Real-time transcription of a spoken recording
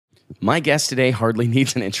My guest today hardly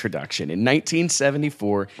needs an introduction. In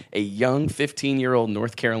 1974, a young 15-year-old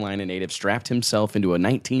North Carolina native strapped himself into a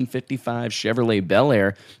 1955 Chevrolet Bel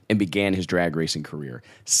Air and began his drag racing career.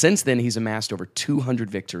 Since then, he's amassed over 200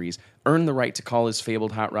 victories, earned the right to call his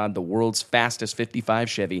fabled hot rod the world's fastest 55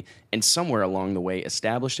 Chevy, and somewhere along the way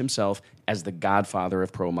established himself as the godfather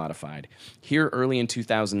of Pro Modified. Here early in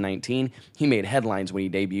 2019, he made headlines when he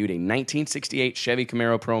debuted a 1968 Chevy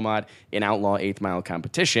Camaro Pro Mod in Outlaw 8th Mile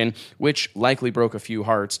competition, which likely broke a few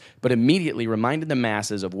hearts, but immediately reminded the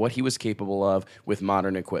masses of what he was capable of with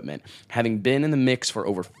modern equipment. Having been in the mix for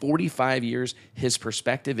over 45 years, his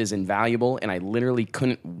perspective is invaluable, and I literally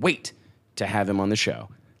couldn't wait to have him on the show.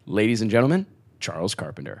 Ladies and gentlemen, Charles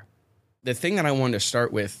Carpenter. The thing that I wanted to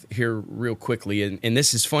start with here real quickly, and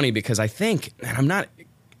this is funny because I think, and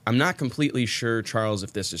I'm not completely sure, Charles,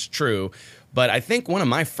 if this is true, but I think one of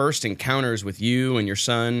my first encounters with you and your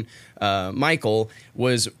son, Michael,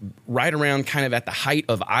 was right around kind of at the height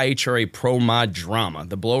of IHRA Pro Mod drama.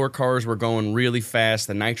 The blower cars were going really fast.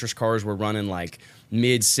 The nitrous cars were running like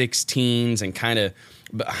mid-16s and kind of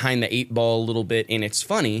behind the 8-ball a little bit. And it's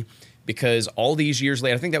funny because all these years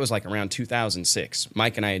later, I think that was like around 2006.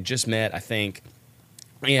 Mike and I had just met, I think,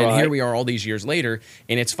 and right. Here we are all these years later.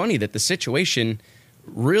 And it's funny that the situation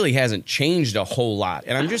really hasn't changed a whole lot.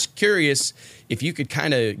 And I'm just curious if you could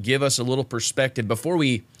kind of give us a little perspective before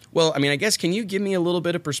we, well, I mean, I guess, can you give me a little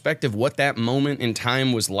bit of perspective what that moment in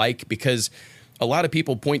time was like? Because a lot of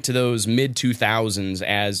people point to those mid-2000s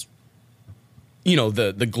as, you know,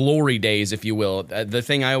 the glory days, if you will. The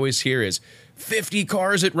thing I always hear is 50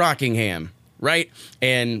 cars at Rockingham, right?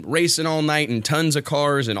 And racing all night and tons of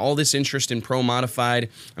cars and all this interest in Pro Modified.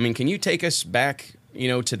 I mean, can you take us back, you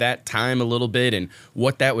know, to that time a little bit and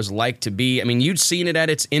what that was like to be? I mean, you'd seen it at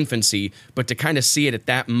its infancy, but to kind of see it at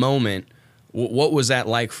that moment, what was that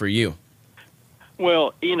like for you?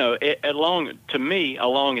 Well, you know, along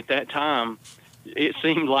at that time, it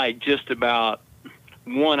seemed like just about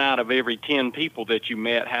 1 out of every 10 people that you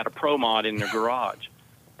met had a Pro Mod in their garage.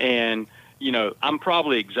 And, you know, I'm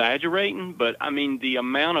probably exaggerating, but I mean, the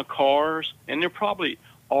amount of cars, and there probably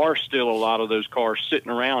are still a lot of those cars sitting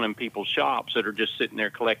around in people's shops that are just sitting there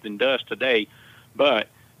collecting dust today. But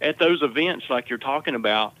at those events like you're talking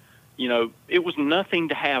about, you know, it was nothing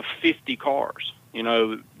to have 50 cars. You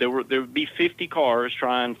know, there would be 50 cars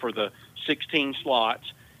trying for the 16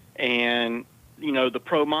 slots, and, you know, the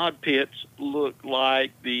Pro Mod pits looked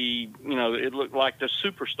like it looked like the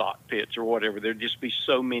super stock pits or whatever. There'd just be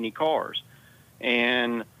so many cars.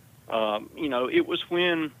 And, you know, it was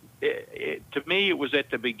when, to me, it was at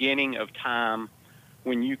the beginning of time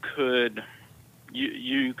when you could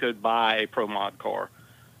buy a Pro Mod car.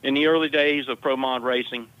 In the early days of Pro Mod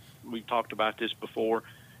racing, we talked about this before,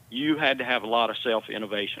 you had to have a lot of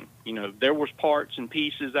self-innovation. You know, there was parts and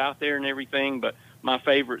pieces out there and everything, but my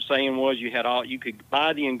favorite saying was you could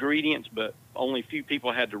buy the ingredients, but only a few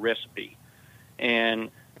people had the recipe. And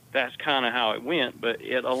that's kind of how it went. But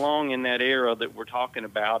along in that era that we're talking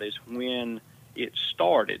about is when it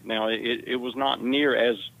started. Now, it was not near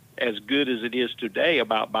as good as it is today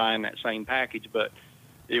about buying that same package, but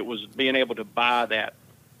it was being able to buy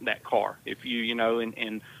that car. If you know,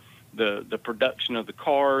 and the production of the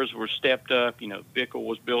cars were stepped up. You know, Bickle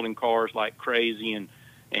was building cars like crazy, and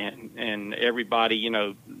everybody, you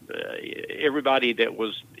know, everybody that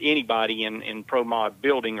was anybody in Pro Mod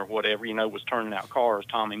building or whatever, you know, was turning out cars.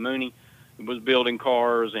 Tommy Mooney was building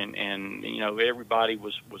cars, and you know, everybody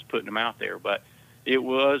was putting them out there. But it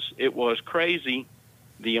was crazy,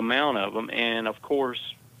 the amount of them. And of course,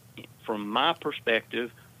 from my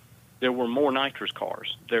perspective, there were more nitrous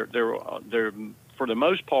cars. There for the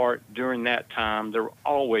most part during that time, there were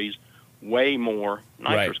always way more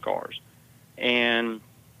nitrous cars. And,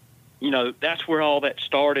 you know, that's where all that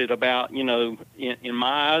started about, you know, in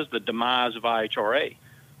my eyes, the demise of IHRA.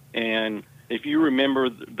 And if you remember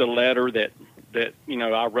the letter that you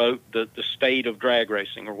know, I wrote, the state of drag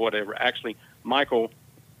racing or whatever, actually, Michael,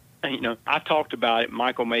 you know, I talked about it.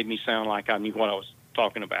 Michael made me sound like I knew what I was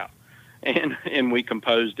talking about. And we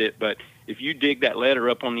composed it. But if you dig that letter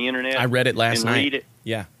up on the internet, I read it last night. Read it,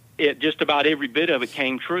 yeah, it just about every bit of it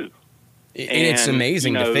came true. And it's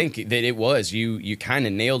amazing, you know, to think that it was. You kind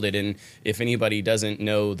of nailed it. And if anybody doesn't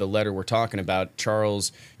know the letter we're talking about,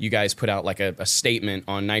 Charles, you guys put out like a statement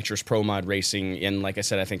on nitrous Pro Mod racing in, like I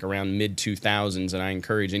said, I think around mid-2000s. And I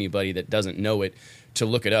encourage anybody that doesn't know it to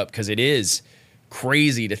look it up, because it is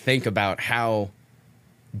crazy to think about how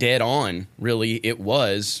dead on, really, it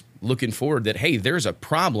was looking forward that, hey, there's a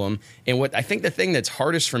problem. And what I think the thing that's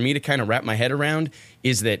hardest for me to kind of wrap my head around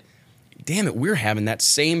is that, damn it, we're having that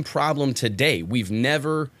same problem today. We've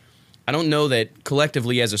never I don't know that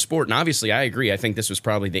collectively as a sport, and obviously I agree, I think this was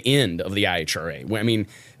probably the end of the IHRA. I mean,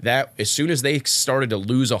 that as soon as they started to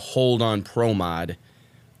lose a hold on Pro Mod,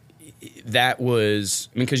 that was,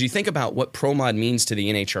 I mean, because you think about what Pro Mod means to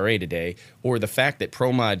the NHRA today, or the fact that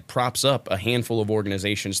Pro Mod props up a handful of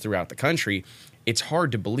organizations throughout the country, it's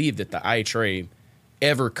hard to believe that the IHRA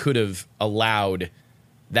ever could have allowed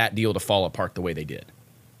that deal to fall apart the way they did.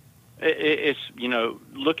 It's,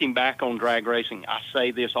 looking back on drag racing, I say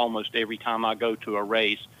this almost every time I go to a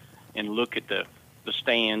race and look at the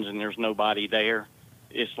stands and there's nobody there.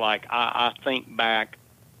 It's like I think back,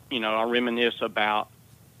 I reminisce about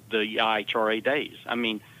the IHRA days. I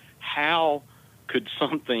mean, how could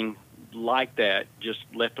something like that just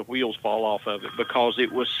let the wheels fall off of it? Because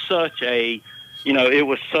it was such a,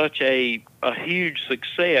 a huge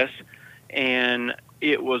success, and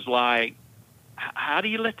it was like, how do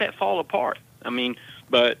you let that fall apart? I mean,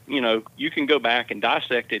 but, you can go back and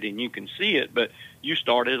dissect it and you can see it, but you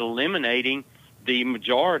started eliminating the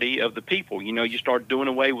majority of the people. You started doing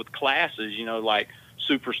away with classes, like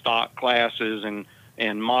super stock classes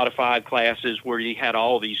and modified classes where you had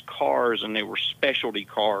all these cars and they were specialty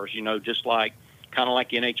cars, just like kind of like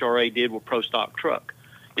NHRA did with Pro Stock Truck.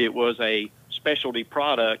 It was a specialty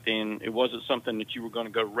product, and it wasn't something that you were going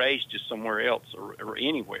to go race just somewhere else or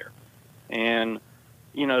anywhere. And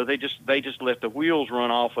they just let the wheels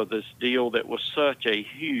run off of this deal that was such a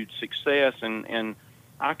huge success. And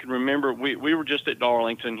I can remember we were just at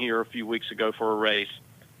Darlington here a few weeks ago for a race,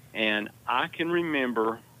 and I can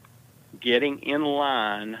remember getting in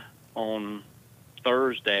line on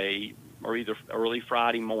Thursday or either early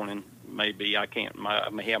Friday morning, maybe. I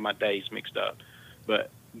may have my days mixed up,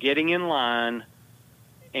 but getting in line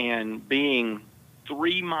and being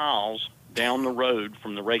 3 miles down the road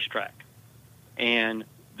from the racetrack. And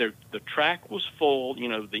the track was full,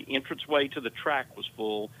 the entranceway to the track was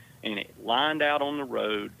full, and it lined out on the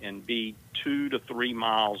road and be 2 to 3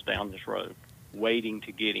 miles down this road, waiting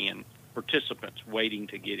to get in, participants waiting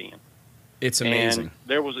to get in. It's amazing. And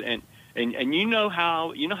there was, and you know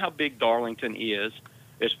how big Darlington is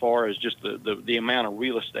as far as just the amount of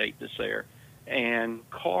real estate that's there. And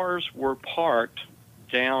cars were parked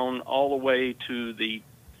down all the way to the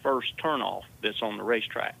first turnoff that's on the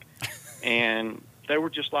racetrack. And they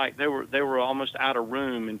were just like, they were almost out of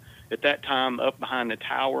room. And at that time, up behind the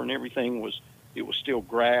tower and everything it was still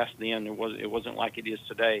grass then. It wasn't like it is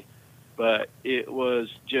today, but it was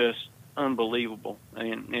just unbelievable.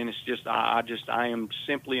 And it's just, I am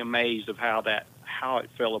simply amazed of how it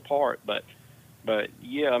fell apart. But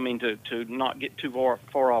yeah, I mean, to not get too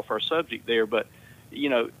far off our subject there, but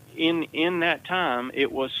in that time,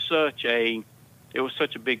 it was such a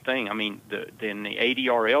big thing. I mean, then the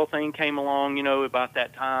ADRL thing came along, about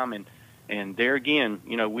that time, and there again,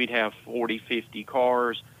 we'd have 40, 50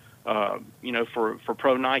 cars, for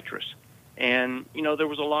Pro Nitrous, and there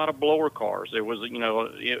was a lot of blower cars. There was,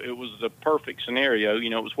 it was the perfect scenario. It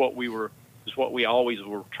was what we always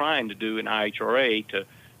were trying to do in IHRA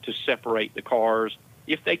to separate the cars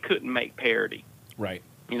if they couldn't make parity, right?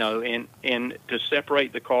 And to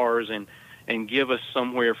separate the cars and give us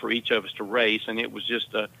somewhere for each of us to race. And it was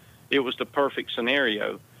just the perfect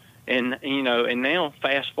scenario. And, and now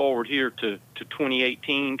fast forward here to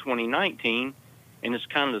 2018, 2019, and it's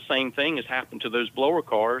kind of the same thing has happened to those blower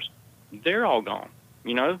cars. They're all gone.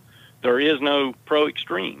 There is no Pro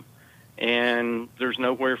Extreme, and there's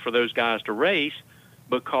nowhere for those guys to race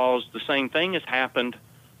because the same thing has happened.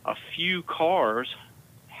 A few cars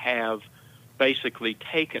have basically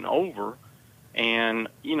taken over, and,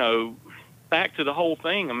 back to the whole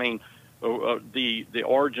thing. I mean, the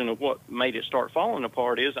origin of what made it start falling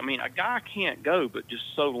apart is, I mean, a guy can't go but just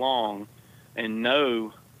so long and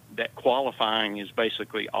know that qualifying is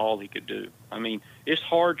basically all he could do. I mean, it's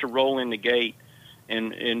hard to roll in the gate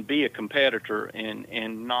and be a competitor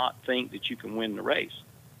and not think that you can win the race.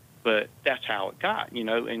 But that's how it got,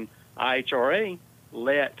 and IHRA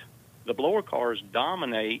let the blower cars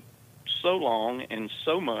dominate so long and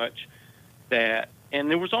so much that, and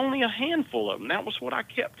there was only a handful of them. That was what I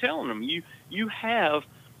kept telling them. You have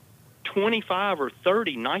 25 or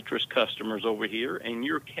 30 nitrous customers over here, and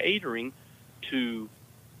you're catering to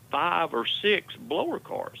 5 or 6 blower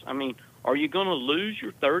cars. I mean, are you going to lose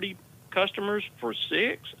your 30 customers for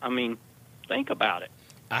 6? I mean, think about it.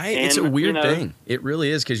 It's a weird thing. It really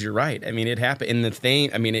is, because you're right. I mean, it happened. And the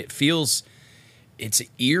thing, I mean, it's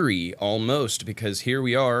eerie almost, because here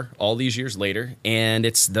we are all these years later, and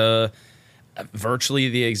it's virtually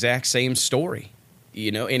the exact same story,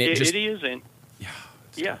 and it is. And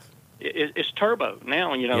yeah, it's turbo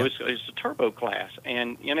now, it's a turbo class,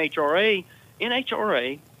 and NHRA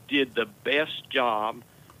did the best job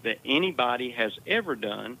that anybody has ever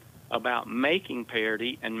done about making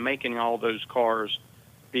parity and making all those cars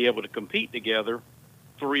be able to compete together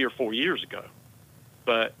 3 or 4 years ago.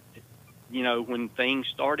 But, when things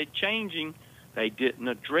started changing, they didn't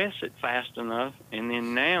address it fast enough, and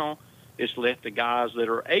then now it's let the guys that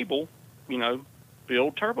are able,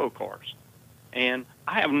 build turbo cars. And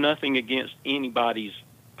I have nothing against anybody's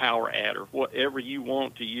power adder. Whatever you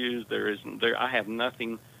want to use, I have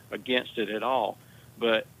nothing against it at all.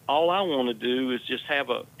 But all I want to do is just have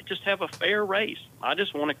a fair race. I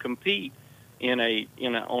just want to compete on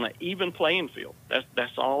an even playing field.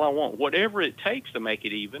 That's all I want. Whatever it takes to make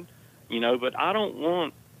it even, but I don't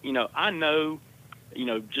want, I know,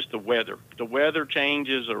 just the weather. The weather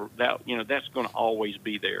changes, or that, that's going to always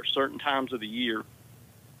be there. Certain times of the year,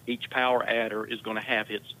 each power adder is going to have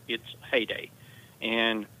its heyday,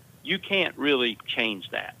 and you can't really change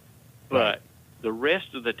that. But the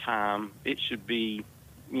rest of the time, it should be,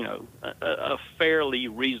 a fairly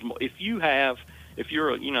reasonable. If you have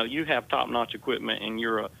top-notch equipment and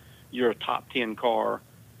you're a top 10 car,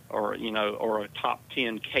 or a top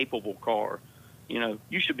 10 capable car,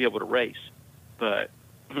 you should be able to race. But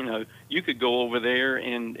you could go over there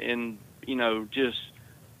and just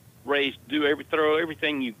race, throw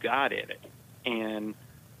everything you got at it, and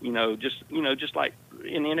just like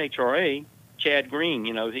in NHRA, Chad Green,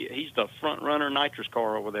 he's the front runner nitrous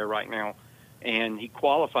car over there right now, and he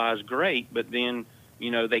qualifies great, but then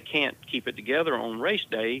they can't keep it together on race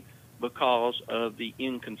day because of the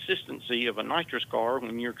inconsistency of a nitrous car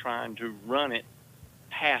when you're trying to run it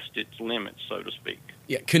past its limits, so to speak.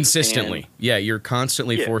 Yeah, consistently. You're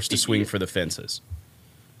constantly forced to swing for the fences.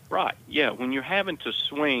 Right. Yeah, when you're having to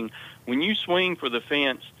swing, when you swing for the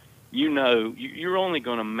fence, you're only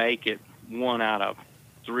going to make it 1 out of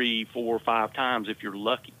 3, 4, 5 times if you're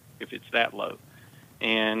lucky, if it's that low.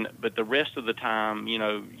 But the rest of the time,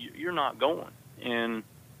 you're not going. And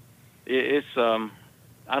it's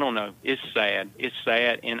I don't know. It's sad. It's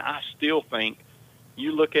sad, and I still think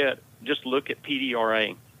look at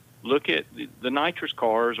PDRA. Look at the nitrous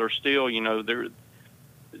cars are still, there's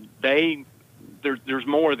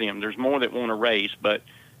more of them. There's more that want to race, but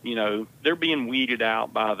they're being weeded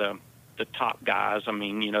out by the top guys. I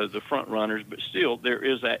mean, the front runners, but still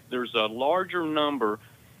there's a larger number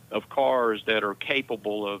of cars that are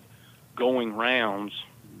capable of going rounds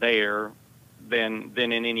there than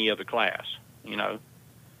in any other class,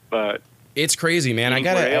 But it's crazy, man. I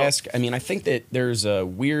gotta ask. I mean, I think that there's a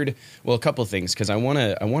couple of things, because I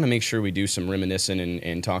wanna make sure we do some reminiscing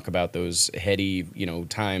and talk about those heady,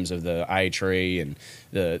 times of the IHRA and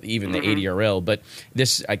even the ADRL. But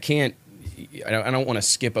I don't want to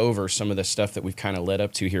skip over some of the stuff that we've kind of led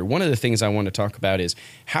up to here. One of the things I want to talk about is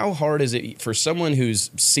how hard is it for someone who's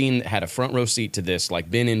had a front row seat to this, like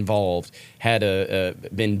been involved,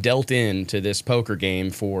 been dealt into this poker game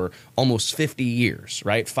for almost 50 years,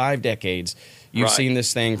 right? 5 decades. You've seen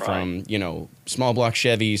this thing from, small block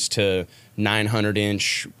Chevys to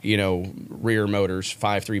 900-inch, rear motors,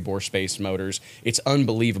 5.3 bore space motors. It's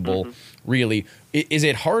unbelievable, really. Is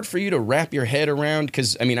it hard for you to wrap your head around?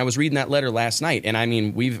 Because, I was reading that letter last night, and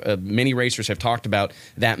many racers have talked about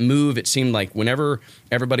that move. It seemed like whenever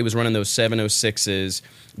everybody was running those 706s,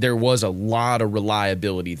 there was a lot of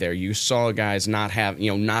reliability there. You saw guys not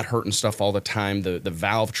hurting stuff all the time. The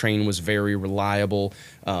valve train was very reliable.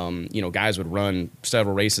 Guys would run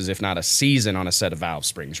several races, if not a season, on a set of valve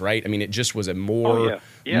springs, right? It just was a more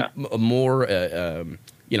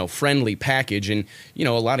friendly package. And, a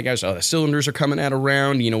lot of guys, the cylinders are coming out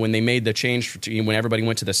around, when they made the change, when everybody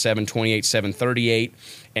went to the 728, 738.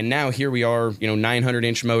 And now here we are,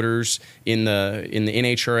 900-inch motors in the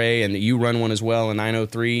NHRA, and you run one as well, a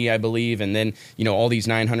 903, I believe. And then, all these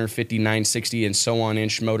 950, 960, and so on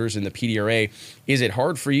inch motors in the PDRA. Is it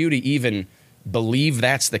hard for you to even believe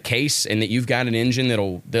that's the case, and that you've got an engine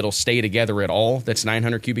that'll stay together at all, that's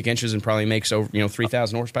 900 cubic inches and probably makes over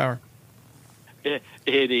 3,000 horsepower? It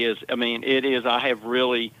is. It is. I have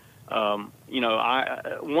really, one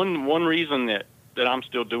reason that I'm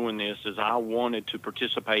still doing this is I wanted to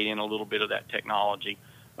participate in a little bit of that technology.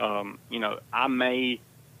 I may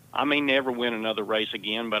never win another race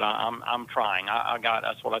again, but I'm trying.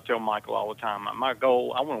 That's what I tell Michael all the time. My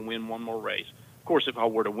goal, I want to win one more race. Of course, if I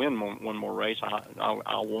were to win one more race, I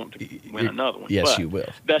want to win another one. Yes, but you will.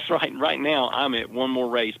 That's right. Right now, I'm at one more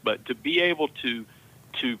race, but to be able to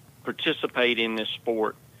participate in this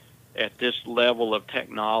sport at this level of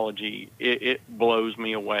technology, it blows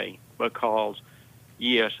me away, because,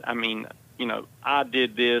 yes, I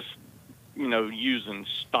did this, using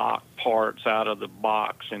stock parts out of the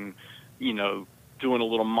box and, doing a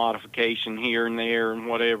little modification here and there and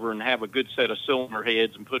whatever, and have a good set of cylinder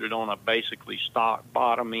heads and put it on a basically stock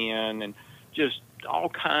bottom end, and just all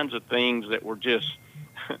kinds of things that were just,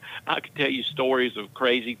 I could tell you stories of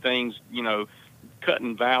crazy things, you know,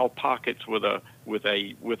 cutting valve pockets with a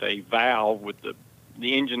valve with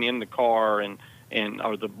the engine in the car and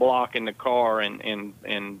or the block in the car, and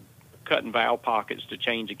cutting valve pockets to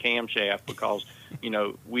change a camshaft because, you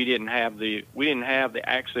know, we didn't have the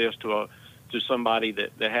access to somebody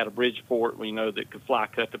that had a Bridgeport, you know, that could fly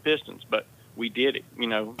cut the pistons, but we did it, you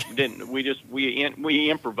know. We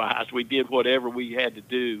improvised. We did whatever we had to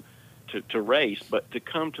do to race. But to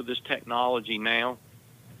come to this technology now,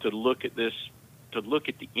 to look at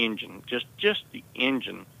the engine, just the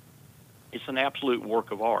engine, it's an absolute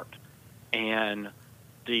work of art. And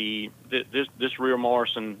this rear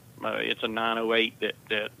Morrison, it's a 908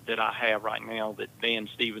 that I have right now that Dan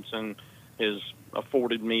Stevenson has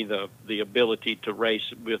afforded me the ability to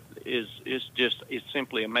race with. It's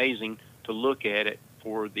simply amazing to look at it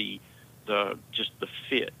for the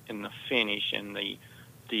fit and the finish and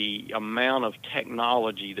the amount of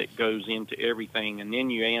technology that goes into everything. And then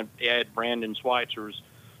you add Brandon Schweitzer's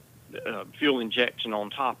fuel injection on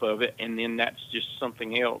top of it, and then that's just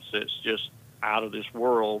something else that's just out of this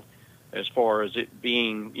world as far as it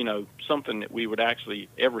being, you know, something that we would actually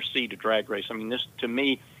ever see to drag race. I mean, this, to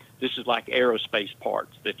me, this is like aerospace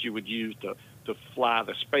parts that you would use to fly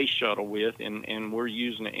the space shuttle with, and we're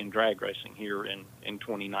using it in drag racing here in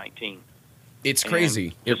 2019. It's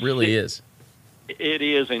crazy. It really is. It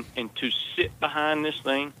is, and to sit behind this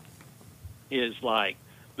thing is like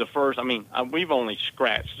the first. I mean, we've only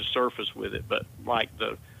scratched the surface with it, but like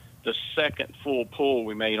the second full pull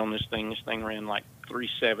we made on this thing ran like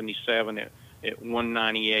 377 at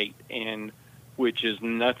 198, and which is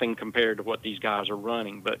nothing compared to what these guys are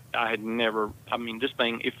running. But I had never. I mean, this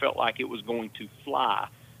thing, it felt like it was going to fly.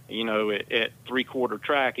 You know, at 3/4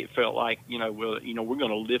 track, it felt like, you know, well, you know, we're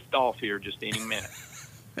going to lift off here just any minute.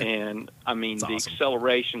 And I mean, the awesome.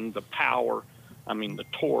 acceleration, the power, I mean, the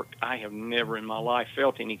torque, I have never in my life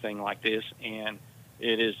felt anything like this. And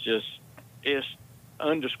it is just, it's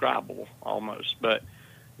undescribable almost. But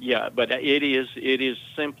yeah, but it is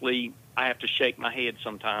simply, I have to shake my head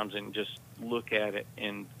sometimes and just look at it,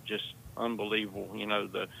 and just unbelievable. You know,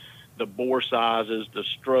 the bore sizes, the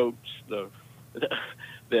strokes, the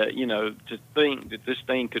you know, to think that this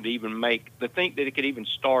thing could even think that it could even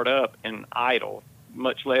start up and idle,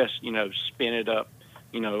 much less, you know, spin it up,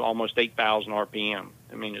 you know, almost 8,000 RPM.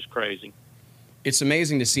 I mean, it's crazy. It's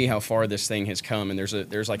amazing to see how far this thing has come, and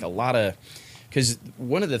there's like a lot of, because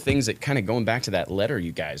one of the things that kind of going back to that letter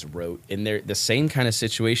you guys wrote, and the same kind of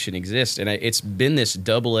situation exists, and it's been this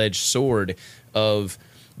double-edged sword of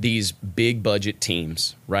these big budget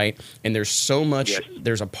teams, right? And there's so much, yes.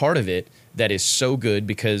 There's a part of it that is so good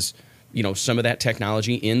because, you know, some of that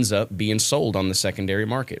technology ends up being sold on the secondary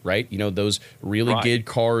market, right? You know, those really good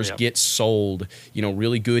cars get sold, you know,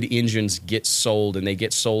 really good engines get sold, and they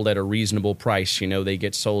get sold at a reasonable price. You know, they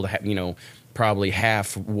get sold, you know, probably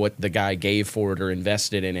half what the guy gave for it or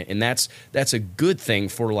invested in it. And that's a good thing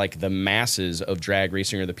for like the masses of drag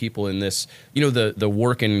racing, or the people in this, you know, the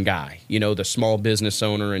working guy, you know, the small business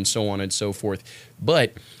owner and so on and so forth.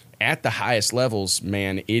 But at the highest levels,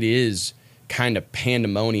 man, it is kind of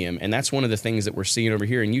pandemonium. And that's one of the things that we're seeing over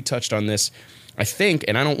here. And you touched on this, I think,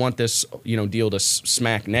 and I don't want this, you know, deal to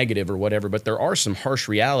smack negative or whatever, but there are some harsh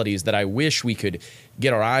realities that I wish we could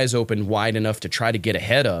get our eyes open wide enough to try to get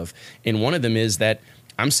ahead of. And one of them is that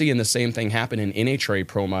I'm seeing the same thing happen in NHRA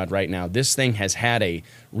Pro Mod right now. This thing has had a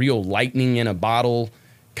real lightning in a bottle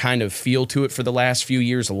kind of feel to it for the last few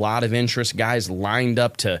years. A lot of interest, guys lined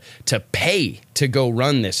up to pay to go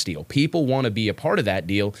run this deal. People want to be a part of that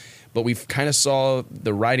deal, but we've kind of saw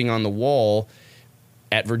the writing on the wall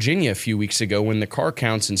at Virginia a few weeks ago when the car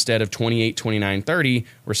counts, instead of 28, 29, 30,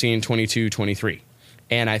 we're seeing 22, 23.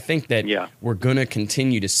 And I think that we're going to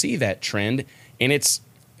continue to see that trend. And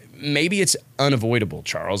maybe it's unavoidable,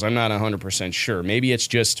 Charles. I'm not 100% sure. Maybe it's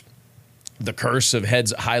just the curse of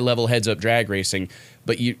high-level heads-up drag racing.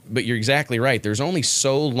 But you're exactly right. There's only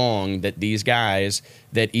so long that these guys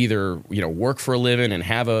that either, you know, work for a living and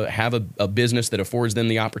have a business that affords them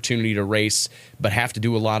the opportunity to race, but have to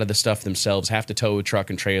do a lot of the stuff themselves, have to tow a truck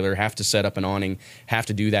and trailer, have to set up an awning, have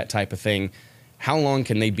to do that type of thing. How long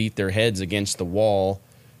can they beat their heads against the wall,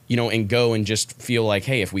 you know, and go and just feel like,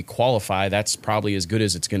 hey, if we qualify, that's probably as good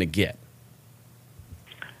as it's going to get?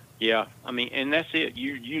 Yeah, I mean, and that's it.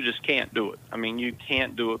 You just can't do it. I mean, you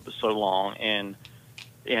can't do it for so long. And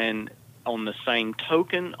on the same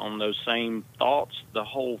token, on those same thoughts, the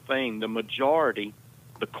whole thing, the majority,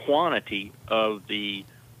 the quantity of the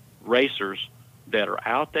racers that are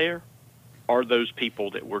out there are those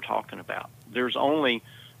people that we're talking about. There's only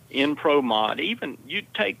in Pro Mod, even you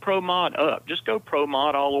take Pro Mod up, just go Pro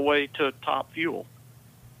Mod all the way to Top Fuel.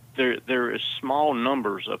 There is small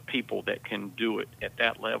numbers of people that can do it at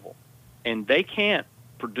that level, and they can't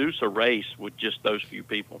produce a race with just those few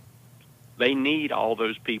people. They need all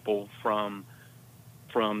those people from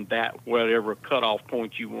that whatever cutoff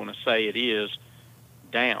point you want to say it is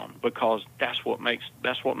down, because that's what makes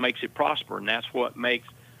it prosper, and that's what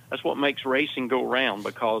makes racing go around,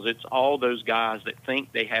 because it's all those guys that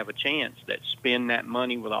think they have a chance that spend that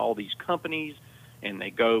money with all these companies, and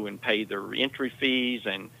they go and pay their entry fees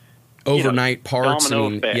and overnight parts. I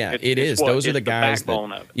mean, effect. yeah, it is. Those are the guys that.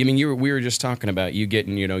 Of it. I mean, we were just talking about you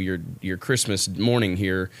getting, your Christmas morning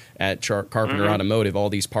here at Carpenter Automotive, all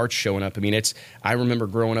these parts showing up. I mean, I remember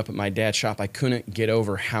growing up at my dad's shop, I couldn't get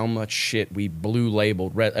over how much shit we blue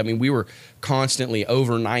labeled. I mean, we were constantly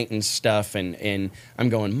overnighting stuff, and I'm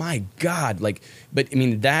going, my God, but I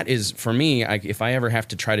mean, that is for me. If I ever have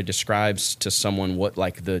to try to describe to someone what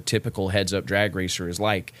like the typical heads up drag racer is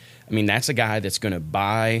like, I mean, that's a guy that's going to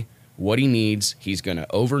buy what he needs. He's going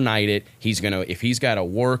to overnight it. If he's got to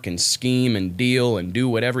work and scheme and deal and do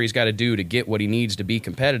whatever he's got to do to get what he needs to be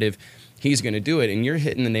competitive, he's going to do it. And you're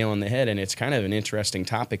hitting the nail on the head. And it's kind of an interesting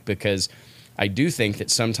topic, because I do think that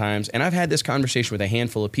sometimes, and I've had this conversation with a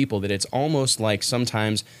handful of people, that it's almost like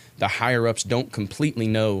sometimes the higher ups don't completely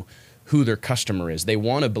know who their customer is. They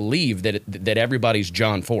want to believe that everybody's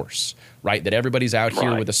John Force, right? That everybody's out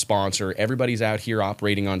here with a sponsor. Everybody's out here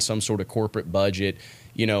operating on some sort of corporate budget.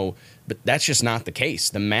 But that's just not the case.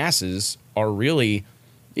 The masses are really,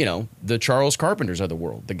 the Charles Carpenters of the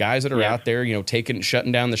world, the guys that are out there,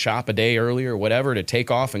 shutting down the shop a day earlier or whatever to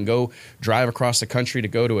take off and go drive across the country to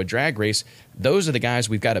go to a drag race. Those are the guys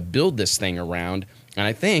we've got to build this thing around. And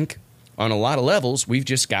I think on a lot of levels, we've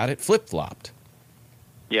just got it flip-flopped.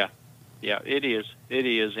 Yeah, it is. It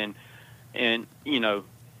is. And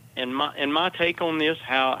my take on this,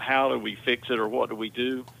 how do we fix it, or what do we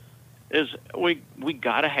do? Is we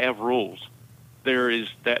got to have rules. There is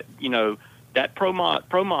that that pro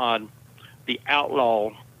mod, the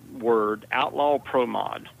outlaw pro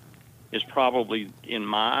mod, is probably in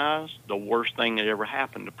my eyes the worst thing that ever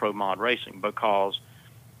happened to pro mod racing, because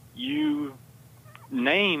you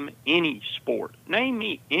name any sport, name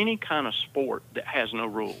me any kind of sport that has no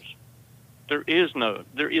rules. There is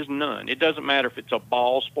none. It doesn't matter if it's a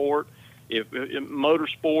ball sport, if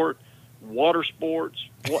motorsport, water sports,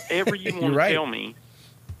 whatever you want to tell me.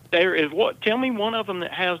 There is tell me one of them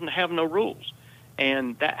that have no rules.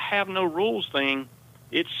 And that have no rules thing,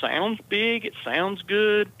 it sounds big, it sounds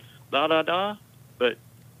good, but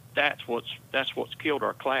that's what's killed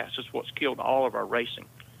our class. It's what's killed all of our racing.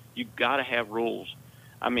 You've got to have rules.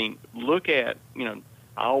 I mean, look at, I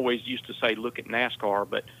always used to say look at NASCAR,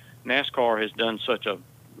 but NASCAR has done such a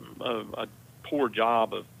poor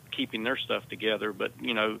job of keeping their stuff together. But,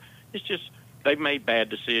 it's just they've made bad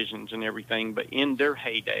decisions and everything. But in their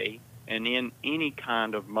heyday, and in any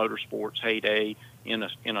kind of motorsports heyday in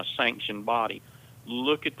a sanctioned body,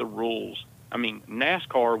 look at the rules. I mean,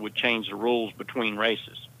 NASCAR would change the rules between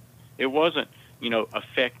races. It wasn't,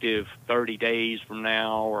 effective 30 days from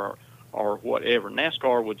now or whatever.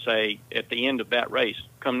 NASCAR would say at the end of that race,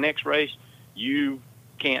 come next race, you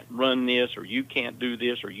can't run this, or you can't do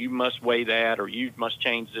this, or you must weigh that, or you must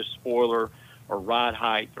change this spoiler or ride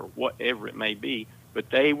height, or whatever it may be. But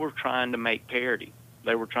they were trying to make parity.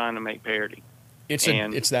 It's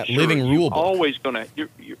that living rule book.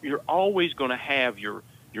 You're always gonna have your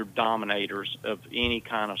dominators of any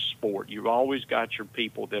kind of sport. You've always got your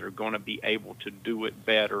people that are going to be able to do it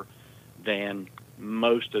better than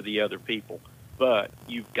most of the other people. But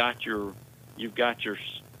you've got your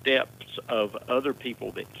steps of other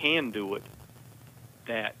people that can do it,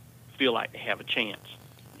 that feel like they have a chance.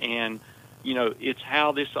 And it's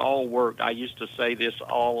how this all worked. I used to say this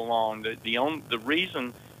all along. The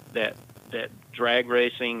reason that drag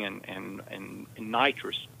racing and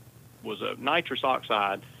nitrous was a nitrous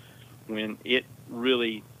oxide, when it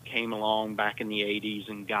really came along back in the 80s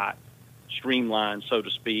and got streamlined, so to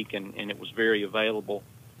speak, and it was very available.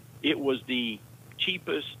 It was the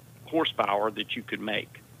cheapest horsepower that you could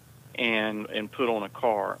make and put on a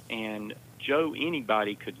car. And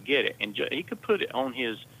anybody could get it, and he could put it on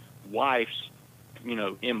his wife's,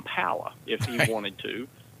 Impala if he wanted to,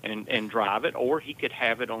 and drive it, or he could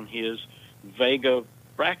have it on his Vega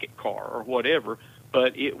bracket car or whatever.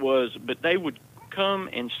 But they would come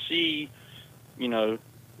and see,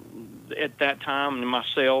 at that time, and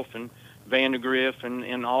myself and Vandegrift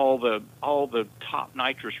and all the top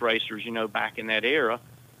nitrous racers, back in that era,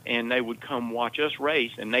 and they would come watch us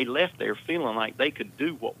race, and they left there feeling like they could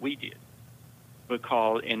do what we did,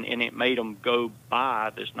 because and it made them go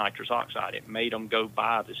buy this nitrous oxide. It made them go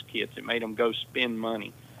buy this kits. It made them go spend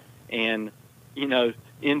money. And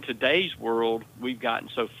in today's world, we've gotten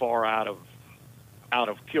so far out of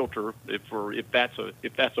kilter, if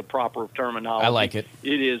that's a proper terminology. I like it.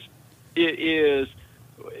 It is.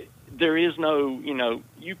 There is no,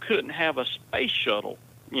 you couldn't have a space shuttle,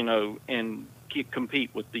 and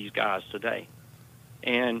compete with these guys today.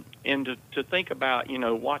 And to think about,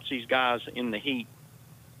 watch these guys in the heat,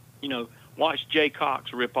 watch Jay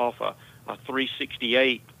Cox rip off a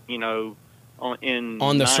 368,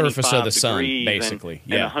 on the surface of the sun, degrees basically,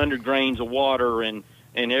 and 100 grains of water and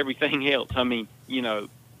everything else. I mean,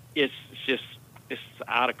 it's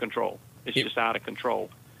out of control. It's just out of control.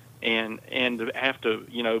 And to have to,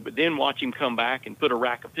 but then watch him come back and put a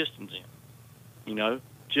rack of pistons in,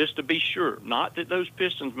 just to be sure. Not that those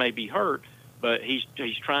pistons may be hurt, but he's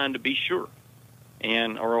trying to be sure.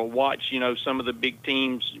 Or watch, some of the big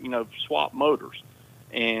teams, swap motors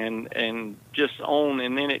and just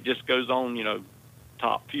and then it just goes on,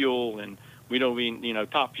 Top Fuel, and we don't even,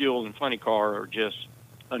 Top Fuel and Funny Car are just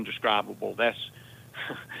undescribable. That's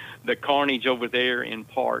the carnage over there in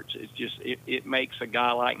parts. It's just, it makes a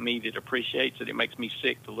guy like me that appreciates it. It makes me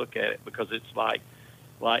sick to look at it, because it's like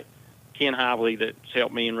Ken Hively, that's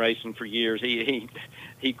helped me in racing for years.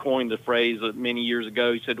 He coined the phrase many years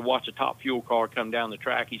ago. He said, to watch a Top Fuel car come down the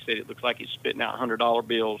track, he said it looks like it's spitting out $100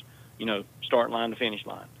 bills, start line to finish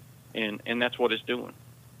line. And that's what it's doing.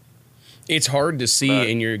 It's hard to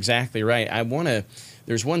see, and you're exactly right.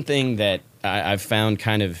 There's one thing that I've found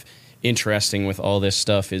kind of interesting with all this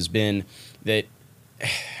stuff has been that,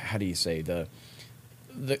 how do you say, the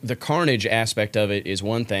carnage aspect of it is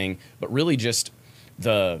one thing, but really just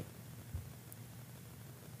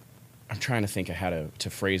I'm trying to think of how to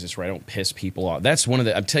phrase this where I don't piss people off. That's one of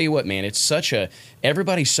the, I'll tell you what, man, it's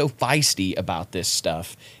everybody's so feisty about this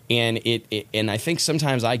stuff. And and I think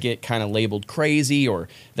sometimes I get kind of labeled crazy, or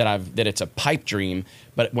that it's a pipe dream.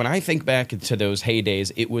 But when I think back to those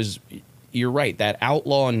heydays, you're right, that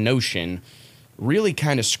outlaw notion really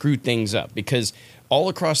kind of screwed things up, because all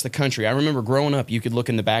across the country, I remember growing up, you could look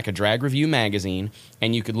in the back of Drag Review magazine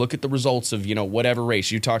and you could look at the results of, whatever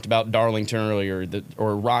race. You talked about Darlington earlier,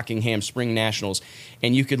 or Rockingham Spring Nationals,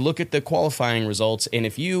 and you could look at the qualifying results. And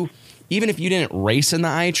even if you didn't race in the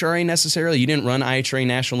IHRA necessarily, you didn't run IHRA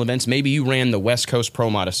national events, maybe you ran the West Coast Pro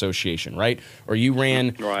Mod Association, right? Or you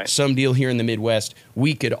ran some deal here in the Midwest.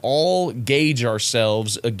 We could all gauge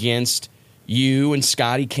ourselves against you and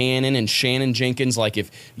Scotty Cannon and Shannon Jenkins. Like,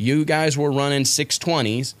 if you guys were running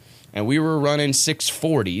 620s and we were running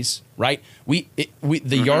 640s, right?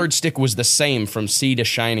 The yardstick was the same from sea to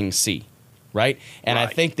shining sea, right? And I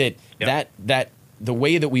think that the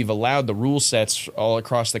way that we've allowed the rule sets all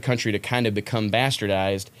across the country to kind of become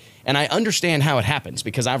bastardized, and I understand how it happens,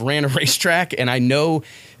 because I've ran a racetrack and I know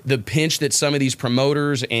the pinch that some of these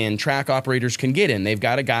promoters and track operators can get in. They've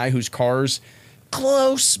got a guy whose car's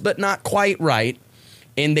close but not quite right,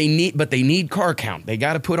 and they need car count. They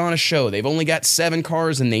got to put on a show. They've only got 7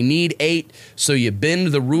 cars and they need 8, so you bend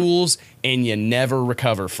the rules and you never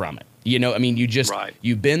recover from it. You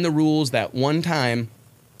bend the rules that one time,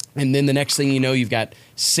 and then the next thing you know, you've got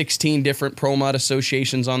 16 different Pro Mod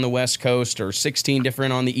associations on the West Coast, or 16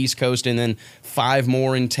 different on the East Coast, and then 5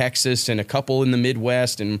 more in Texas, and a couple in the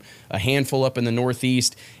Midwest, and a handful up in the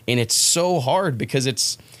Northeast. And it's so hard,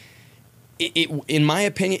 because in my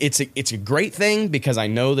opinion, it's a great thing, because I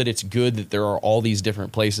know that it's good that there are all these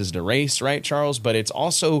different places to race, right, Charles? But it's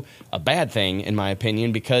also a bad thing, in my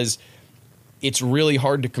opinion, because it's really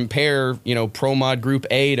hard to compare, Pro Mod Group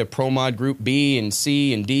A to Pro Mod Group B and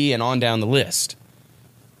C and D and on down the list.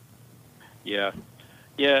 Yeah,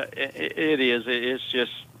 it is. It's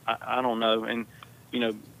just, I don't know. And,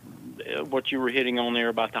 what you were hitting on there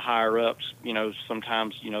about the higher ups,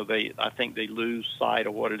 sometimes, I think they lose sight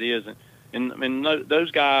of what it is. And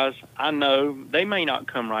those guys, I know they may not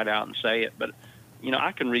come right out and say it, but,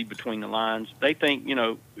 I can read between the lines. They think,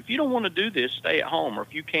 if you don't want to do this, stay at home, or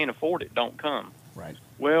if you can't afford it, don't come. Right.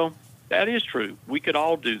 Well, that is true. We could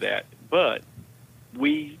all do that, but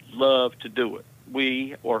we love to do it.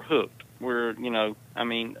 We are hooked. We're,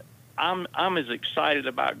 I'm as excited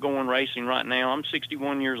about going racing right now. I'm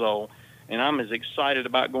 61 years old, and I'm as excited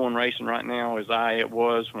about going racing right now as I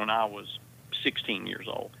was when I was 16 years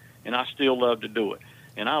old. And I still love to do it.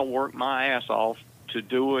 And I work my ass off to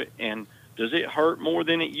do it. And does it hurt more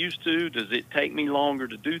than it used to? Does it take me longer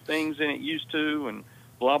to do things than it used to? And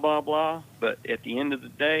blah, blah, blah. But at the end of the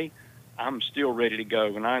day, I'm still ready to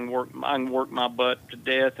go. And I can work my butt to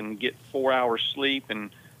death and get 4 hours sleep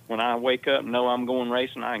and when I wake up and know I'm going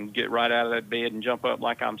racing, I can get right out of that bed and jump up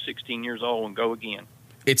like I'm 16 years old and go again.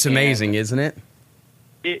 It's amazing, isn't it?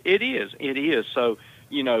 It is. It is. So,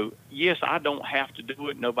 you know, yes, I don't have to do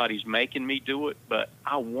it. Nobody's making me do it, but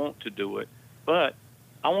I want to do it. But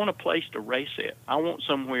I want a place to race at. I want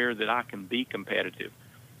somewhere that I can be competitive.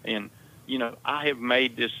 And, you know, I've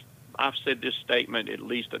said this statement at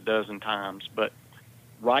least a dozen times, but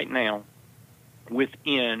right now,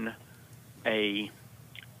 within 5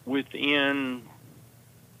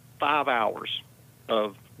 hours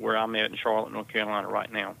of where I'm at in Charlotte, North Carolina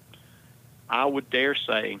right now, I would dare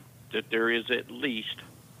say that there is at least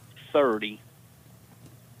 30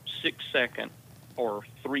 6-second or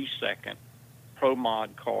 3-second Pro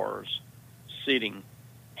Mod cars sitting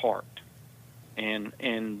parked. And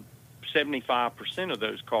 75% of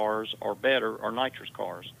those cars are nitrous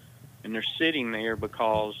cars. And they're sitting there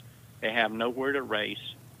because they have nowhere to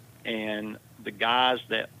race, and the guys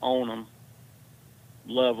that own them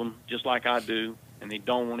love them just like I do, and they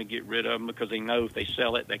don't want to get rid of them because they know if they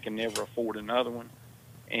sell it, they can never afford another one.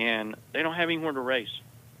 And they don't have anywhere to race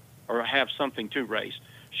or have something to race.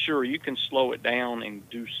 Sure, you can slow it down and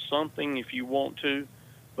do something if you want to,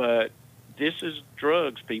 but this is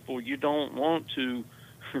drugs, people. You don't want to,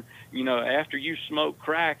 you know, after you smoke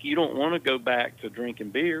crack, you don't want to go back to drinking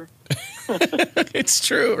beer. It's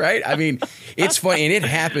true, right? I mean, it's funny, and it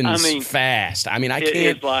happens fast. I mean, I can't.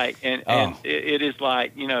 It's like, and it is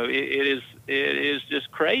like, you know, it is just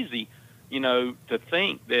crazy, you know, to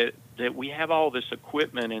think that we have all this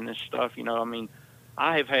equipment and this stuff. You know, I mean,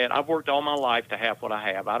 I've worked all my life to have what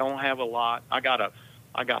I have. I don't have a lot. I got a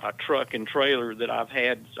truck and trailer that I've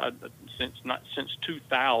had since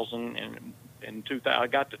 2000, and in 2000 I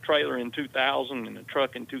got the trailer in 2000 and the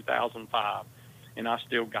truck in 2005, and I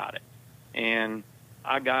still got it. And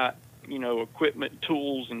I got, you know, equipment,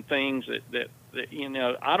 tools, and things that you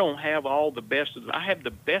know, I don't have all the best of. I have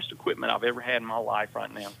the best equipment I've ever had in my life right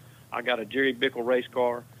now. I got a Jerry Bickle race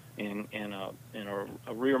car and a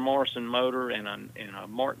rear Morrison motor and a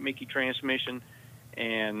Mark Mickey transmission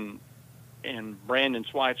and Brandon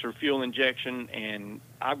Schweitzer fuel injection, and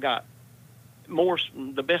I've got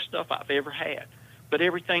the best stuff I've ever had. But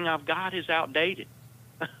everything I've got is outdated.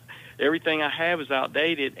 Everything I have is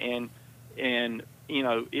outdated, and you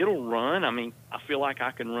know, it'll run. I mean, I feel like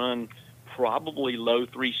I can run probably low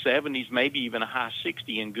 370s, maybe even a high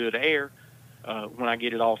 60 in good air when I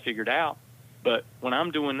get it all figured out. But when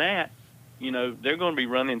I'm doing that, you know, they're going to be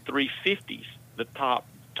running 350s. The top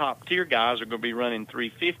tier guys are going to be running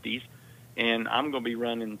 350s, and I'm going to be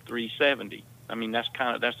running 370. I mean, that's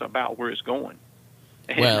about where it's going.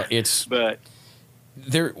 Well,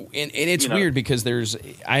 there, and it's weird because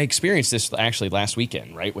I experienced this actually last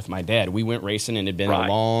weekend, right, with my dad. We went racing, and it had been a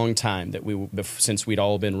long time since we'd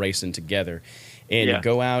all been racing together. And you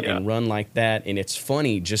go out and run like that, and it's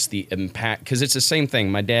funny just the impact, because it's the same thing.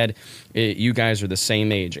 My dad, you guys are the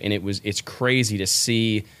same age, and it's crazy to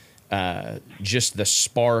see just the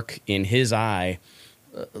spark in his eye.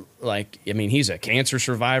 Like, I mean, he's a cancer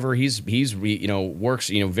survivor. He's you know, works,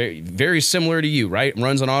 you know, very, very similar to you, right?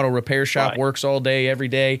 Runs an auto repair shop, works all day, every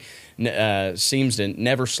day, seems to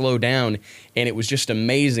never slow down. And it was just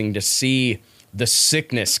amazing to see the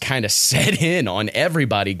sickness kind of set in on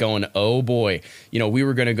everybody going, oh boy, you know, we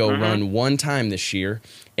were going to go run one time this year,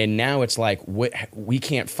 and now it's like we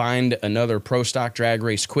can't find another pro stock drag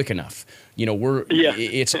race quick enough. You know,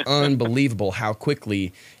 it's unbelievable how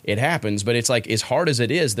quickly it happens. But it's like, as hard as it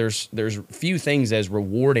is, there's few things as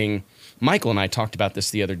rewarding. Michael and I talked about this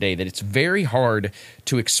the other day, that it's very hard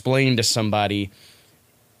to explain to somebody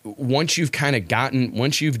once you've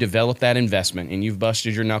developed that investment and you've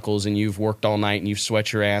busted your knuckles and you've worked all night and you've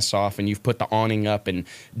sweat your ass off and you've put the awning up and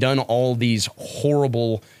done all these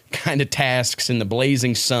horrible kind of tasks in the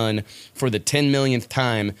blazing sun for the 10 millionth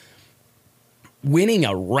time, winning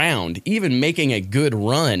a round, even making a good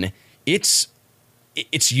run, it's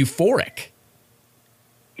euphoric.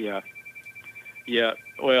 Yeah.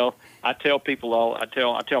 Well, I tell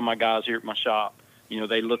my guys here at my shop, you know,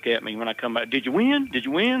 they look at me when I come back. Did you win? I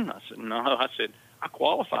said, no. I said, I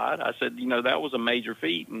qualified. I said, you know, that was a major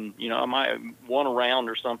feat, and, you know, I might have won a round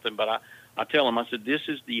or something. But I tell them, I said, this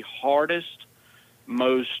is the hardest,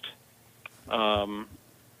 most, I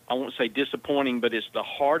won't say disappointing, but it's the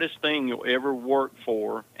hardest thing you'll ever work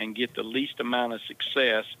for and get the least amount of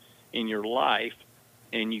success in your life,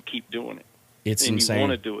 and you keep doing it. It's insane. You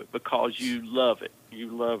want to do it because you love it.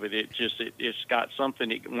 It's got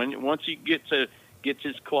something. Once you gets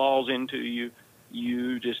its claws into you,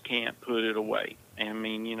 you just can't put it away. I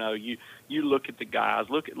mean, you know, you look at the guys.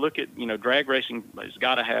 Look at you know, drag racing has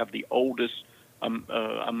got to have the oldest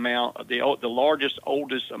amount, the largest,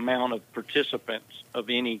 oldest amount of participants of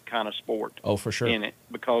any kind of sport. Oh, for sure. In it,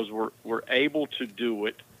 because we're able to do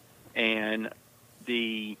it, and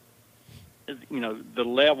the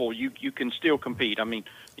level you can still compete. I mean,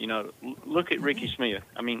 look at Ricky Smith.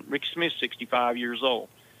 I mean, Ricky Smith's 65 years old,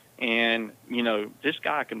 and this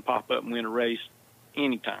guy can pop up and win a race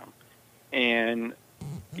anytime. And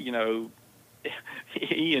he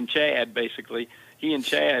and Chad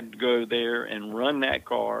go there and run that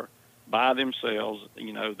car by themselves.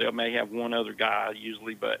 They may have one other guy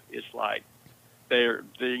usually, but it's like they're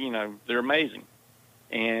amazing.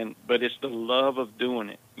 But it's the love of doing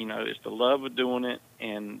it. It's the love of doing it,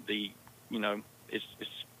 and it's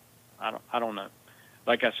I don't know.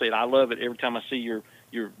 Like I said, I love it every time I see your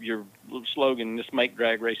little slogan, "Let's make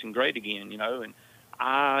drag racing great again." And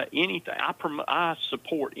I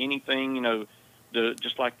support anything.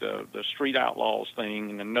 Just like the Street Outlaws thing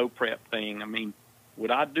and the no prep thing. I mean,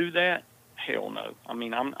 would I do that? Hell no. I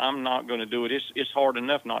mean, I'm not going to do it. It's hard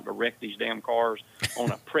enough not to wreck these damn cars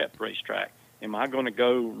on a prep racetrack. Am I going to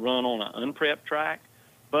go run on an unprepped track?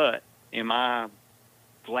 But am I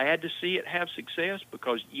glad to see it have success?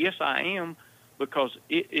 Because yes, I am. Because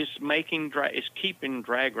it's keeping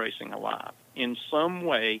drag racing alive in some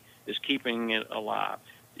way. It's keeping it alive.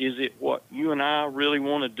 Is it what you and I really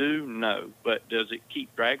want to do? No. But does it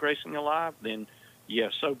keep drag racing alive? Then,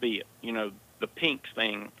 yes, so be it. The Pinks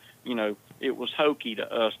thing, it was hokey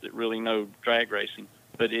to us that really know drag racing.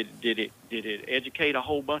 But did it educate a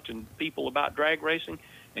whole bunch of people about drag racing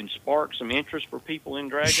and spark some interest for people in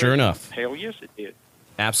drag racing? Sure enough. Hell yes, it did.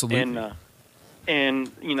 Absolutely. So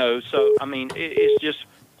I mean, it's just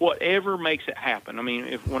whatever makes it happen. I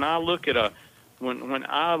mean, when I look at a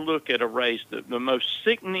race, the most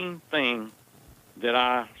sickening thing that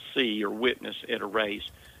I see or witness at a race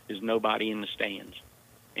is nobody in the stands.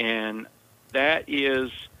 And that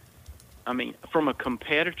is, I mean, from a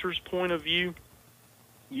competitor's point of view,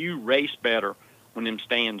 you race better when them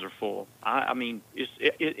stands are full. I mean,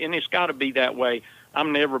 it's got to be that way. I've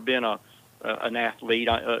never been an athlete.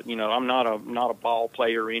 I'm not a ball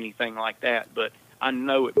player or anything like that, but I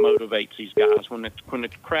know it motivates these guys when the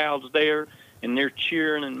crowd's there and they're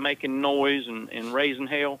cheering and making noise and raising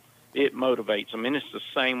hell. It motivates them, and it's the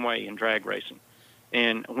same way in drag racing.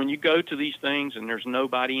 And when you go to these things and there's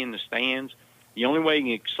nobody in the stands, the only way you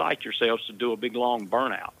can excite yourself is to do a big long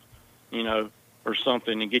burnout, or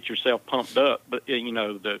something, and get yourself pumped up. But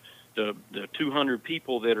the 200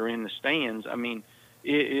 people that are in the stands, I mean,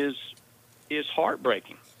 it's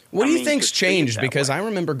heartbreaking. What do you think's changed? Because I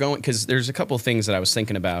remember because there's a couple of things that I was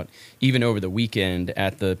thinking about even over the weekend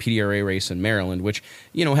at the PDRA race in Maryland, which,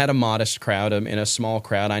 had a modest crowd and a small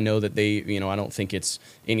crowd. I know that they, I don't think it's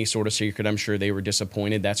any sort of secret. I'm sure they were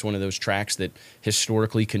disappointed. That's one of those tracks that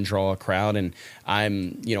historically can draw a crowd. And I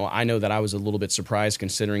know that I was a little bit surprised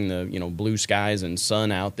considering the, blue skies and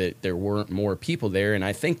sun out that there weren't more people there. And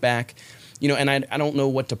I think back, and I don't know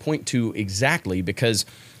what to point to exactly because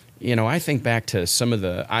I think back to some of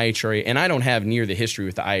the IHRA, and I don't have near the history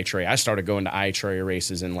with the IHRA. I started going to IHRA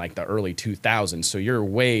races in like the early 2000s, so you're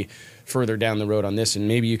way further down the road on this, and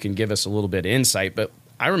maybe you can give us a little bit of insight. But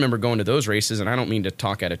I remember going to those races, and I don't mean to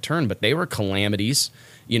talk out of turn, but they were calamities.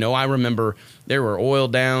 I remember there were oil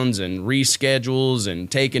downs and reschedules and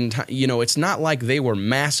taking time. It's not like they were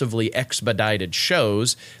massively expedited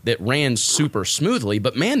shows that ran super smoothly,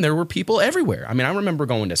 but man, there were people everywhere. I mean, I remember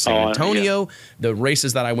going to San Antonio, the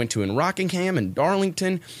races that I went to in Rockingham and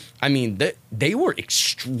Darlington. I mean, they were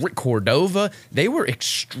Cordova. They were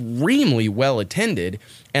extremely well attended,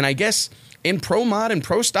 and I guess in Pro Mod and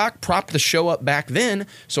Pro Stock propped the show up back then.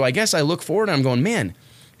 So I guess I look forward and I'm going, man,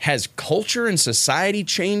 has culture and society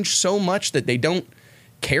changed so much that they don't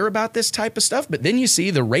care about this type of stuff? But then you see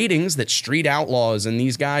the ratings that Street Outlaws and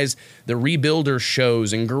these guys, the Rebuilder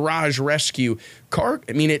shows and Garage Rescue,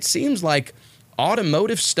 it seems like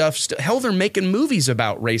automotive stuff, hell, they're making movies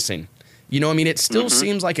about racing. It still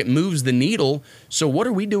seems like it moves the needle. So what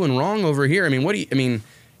are we doing wrong over here?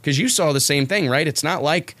 Because you saw the same thing, right? It's not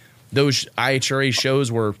like those IHRA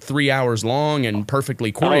shows were 3 hours long and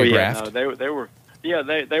perfectly choreographed. Oh, yeah, no, they were. Yeah,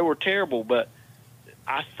 they were terrible, but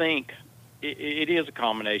I think it is a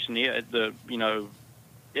combination. It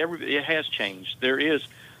has changed. There is,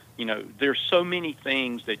 there's so many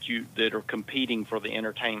things that are competing for the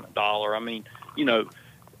entertainment dollar. I mean,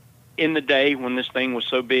 in the day when this thing was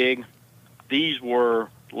so big, these were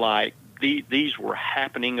these were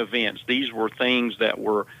happening events. These were things that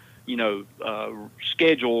were,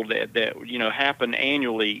 scheduled that happen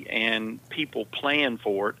annually, and people plan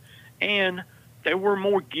for it, and there were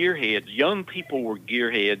more gearheads. Young people were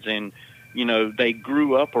gearheads, and they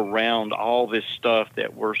grew up around all this stuff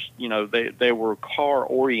that were, they were car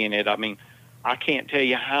oriented. I mean, I can't tell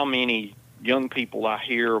you how many young people I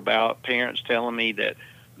hear about, parents telling me that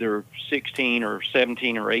their 16 or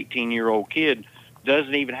 17 or 18-year-old kid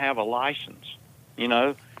doesn't even have a license,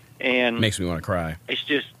 and makes me want to cry. It's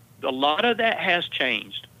just a lot of that has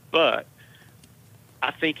changed, but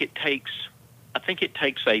I think it takes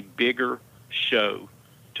a bigger show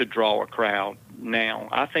to draw a crowd now.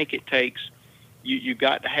 I think it takes you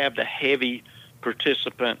got to have the heavy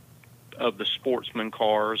participant of the sportsman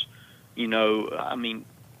cars. I mean,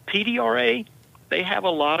 PDRA, they have a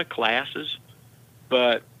lot of classes,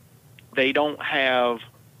 but they don't have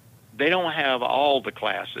all the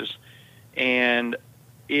classes, and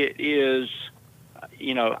it is,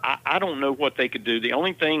 I don't know what they could do. The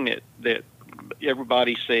only thing that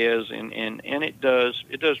everybody says, and it does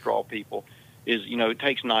draw people, is, it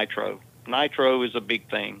takes nitro. Nitro is a big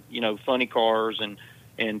thing, funny cars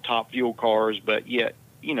and top fuel cars, but yet,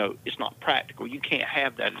 it's not practical. You can't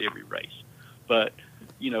have that at every race. But,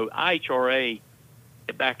 IHRA,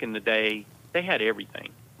 back in the day, they had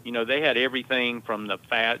everything. They had everything from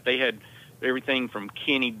they had everything from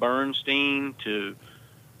Kenny Bernstein to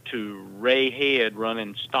Ray Head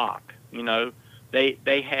running stock.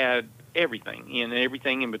 They had everything and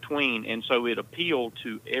everything in between, and so it appealed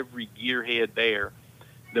to every gearhead there.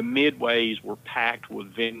 The midways were packed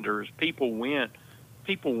with vendors. People went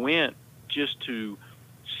just to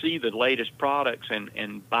see the latest products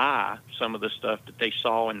and buy some of the stuff that they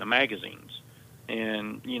saw in the magazines.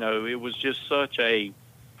 And it was just such a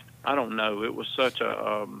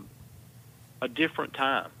different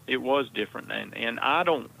time. It was different, and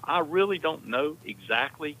I really don't know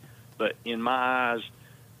exactly, but in my eyes,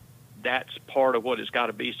 that's part of what it's got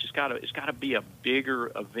to be. It's got to be a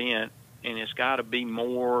bigger event, and it's got to be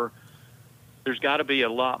more. There's got to be a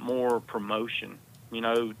lot more promotion.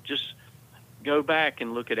 Just go back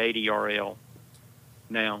and look at ADRL.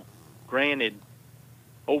 Now, granted,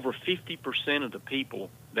 over 50% of the people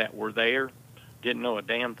that were there didn't know a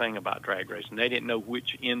damn thing about drag racing. They didn't know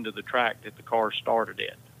which end of the track that the car started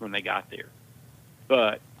at when they got there.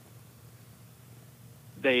 But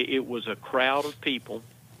it was a crowd of people.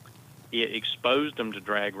 It exposed them to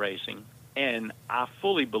drag racing, and I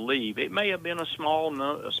fully believe it may have been a small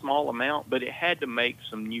amount, but it had to make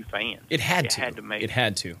some new fans. It had to make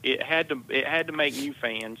new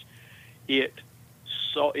fans. It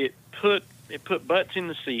put butts in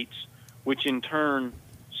the seats, which in turn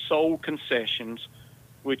sold concessions,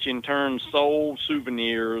 which in turn sold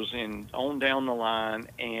souvenirs, and on down the line.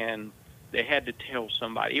 And they had to tell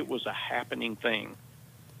somebody. It was a happening thing,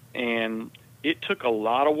 and it took a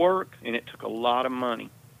lot of work, and it took a lot of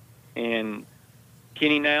money. And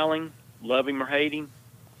Kenny Nowling, love him or hate him,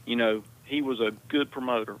 he was a good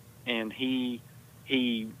promoter, and he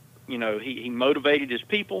motivated his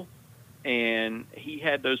people, and he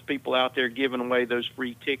had those people out there giving away those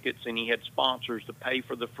free tickets, and he had sponsors to pay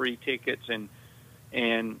for the free tickets,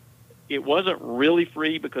 and it wasn't really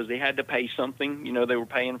free because they had to pay something. They were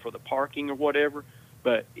paying for the parking or whatever.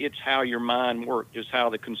 But it's how your mind worked, is how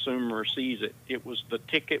the consumer sees it. The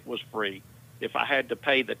ticket was free. If I had to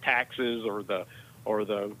pay the taxes or the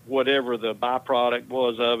whatever the byproduct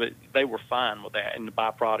was of it, they were fine with that, and the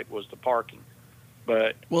byproduct was the parking.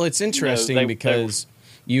 But well, it's interesting because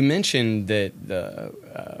you mentioned that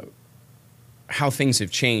how things have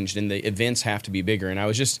changed and the events have to be bigger.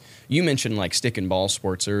 And you mentioned like stick and ball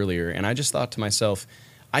sports earlier, and I just thought to myself,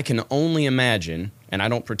 I can only imagine, and I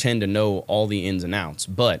don't pretend to know all the ins and outs,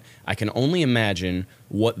 but I can only imagine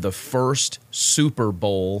what the first Super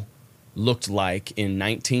Bowl looked like in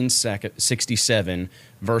 1967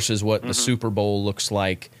 versus what the Super Bowl looks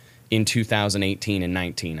like in 2018 and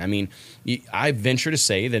 19. I mean, I venture to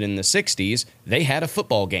say that in the 60s, they had a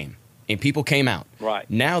football game and people came out. Right.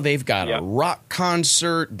 Now they've got a rock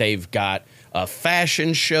concert, they've got a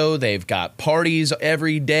fashion show, they've got parties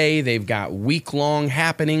every day, they've got week-long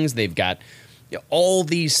happenings, they've got all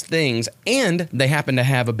these things, and they happen to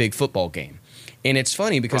have a big football game. And it's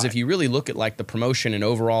funny because if you really look at like the promotion and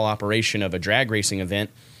overall operation of a drag racing event,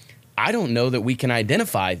 I don't know that we can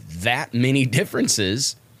identify that many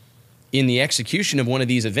differences in the execution of one of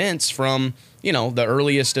these events from, the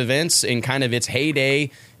earliest events in kind of its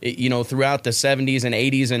heyday, throughout the 70s and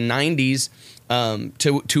 80s and 90s,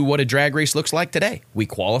 to what a drag race looks like today. We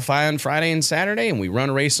qualify on Friday and Saturday, and we run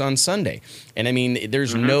a race on Sunday. And I mean,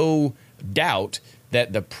 there's no doubt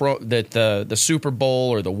that the Super Bowl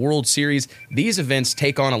or the World Series, these events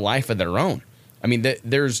take on a life of their own. I mean,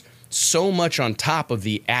 there's so much on top of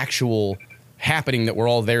the actual happening that we're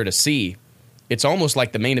all there to see. It's almost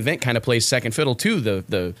like the main event kind of plays second fiddle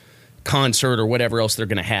to concert or whatever else they're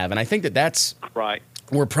going to have. And I think that's right.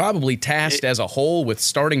 We're probably tasked as a whole with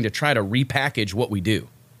starting to try to repackage what we do.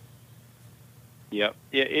 Yep.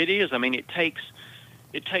 Yeah, it is. I mean, it takes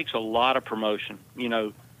a lot of promotion.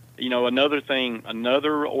 Another thing,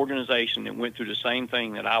 another organization that went through the same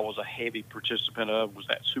thing that I was a heavy participant of was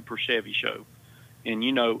that Super Chevy show. And,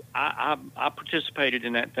 I participated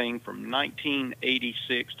in that thing from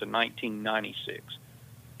 1986 to 1996.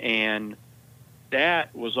 And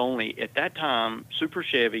that was only, at that time, Super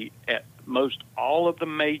Chevy at most all of the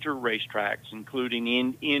major racetracks, including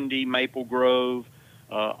Indy, Maple Grove,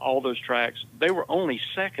 all those tracks, they were only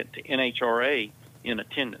second to NHRA in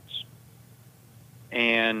attendance.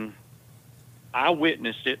 And I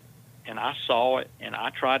witnessed it, and I saw it, and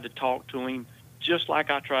I tried to talk to him just like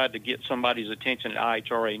I tried to get somebody's attention at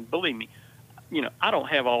IHRA. And believe me, I don't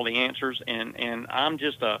have all the answers, and I'm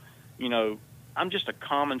just a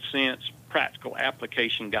common sense, practical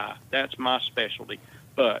application guy. That's my specialty.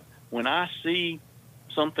 But when I see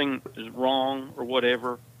something is wrong or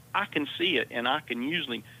whatever, I can see it, and I can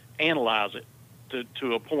usually analyze it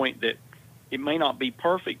to a point that it may not be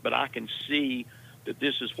perfect, but I can see that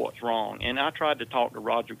this is what's wrong. And I tried to talk to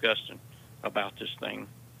Roger Gustin about this thing.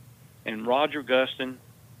 And Roger Gustin,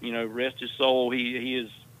 rest his soul, he is,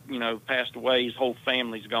 passed away. His whole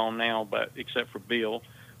family's gone now, but except for Bill.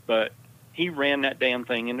 But he ran that damn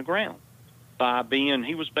thing in the ground by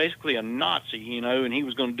he was basically a Nazi, and he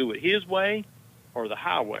was going to do it his way or the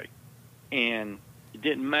highway. And it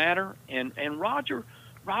didn't matter. And Roger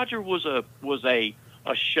was a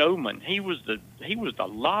showman. He was the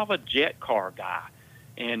lava jet car guy.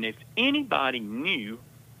 And if anybody knew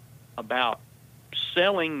about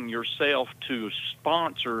selling yourself to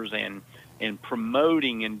sponsors and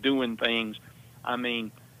promoting and doing things, I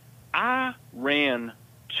mean, I ran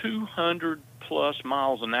 200 plus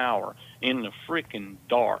miles an hour in the freaking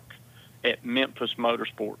dark at Memphis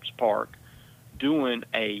Motorsports Park doing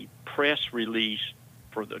a press release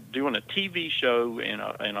doing a TV show and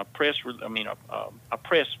a press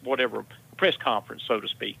conference, so to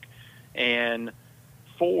speak. And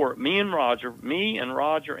me and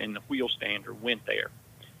Roger and the wheel stander went there,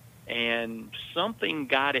 and something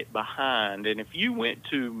got it behind. And if you went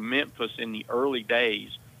to Memphis in the early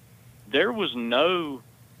days, there was no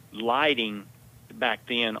lighting back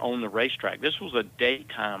then on the racetrack. This was a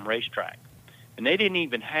daytime racetrack, and they didn't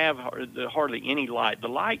even have hardly any light. The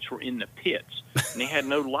lights were in the pits, and they had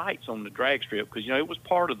no lights on the drag strip because, it was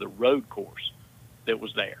part of the road course that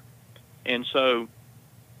was there. And so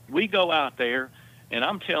we go out there, and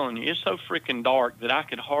I'm telling you, it's so freaking dark that I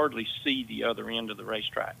could hardly see the other end of the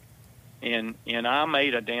racetrack. And I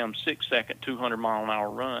made a damn 6-second, 200-mile-an-hour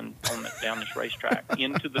run down this racetrack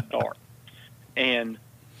into the dark. And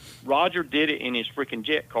Roger did it in his freaking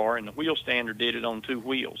jet car, and the wheel stander did it on 2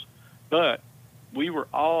 wheels. But we were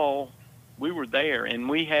there, and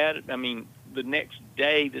the next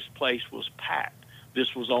day this place was packed.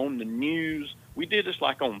 This was on the news. We did this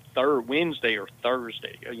like on Wednesday or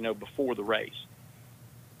Thursday, before the race.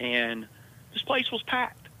 And this place was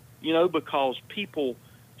packed, because people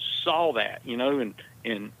saw that,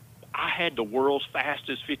 and I had the world's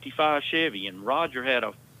fastest 55 Chevy, and Roger had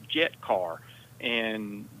a jet car,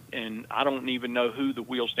 and I don't even know who the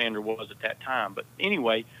wheel stander was at that time. But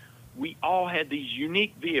anyway, we all had these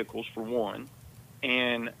unique vehicles for one,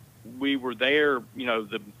 and we were there,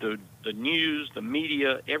 the news, the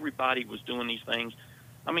media, everybody was doing these things.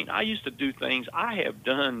 I mean, I used to do things. I have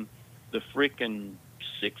done the freaking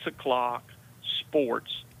 6 o'clock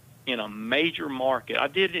sports in a major market. I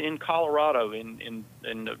did it in Colorado in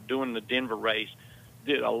doing the Denver race.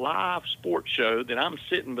 Did a live sports show that I'm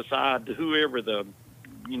sitting beside whoever the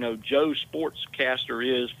Joe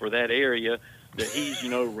sportscaster is for that area, that he's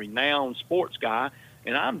renowned sports guy,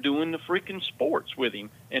 and I'm doing the freaking sports with him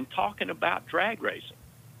and talking about drag racing,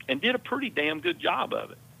 and did a pretty damn good job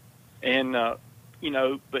of it. And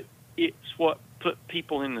but it's what put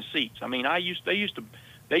people in the seats. I mean, they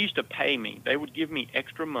used to pay me. They would give me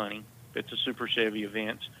extra money at the Super Chevy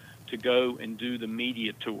events to go and do the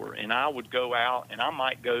media tour. And I would go out, and I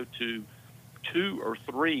might go to 2 or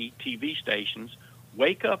 3 TV stations,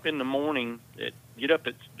 wake up in the morning, get up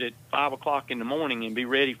at 5 o'clock in the morning and be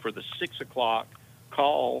ready for the 6 o'clock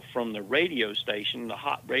call from the radio station, the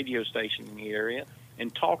hot radio station in the area,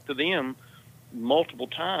 and talk to them multiple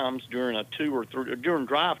times during during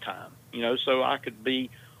drive time, so I could be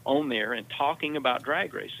on there and talking about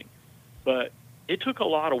drag racing. But it took a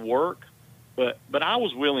lot of work, but I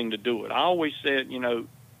was willing to do it. I always said,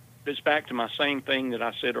 it's back to my same thing that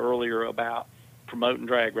I said earlier about promoting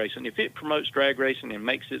drag racing. If it promotes drag racing and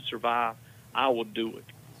makes it survive, I will do it.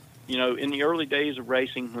 In the early days of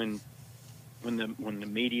racing, when when the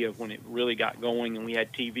media, when it really got going, and we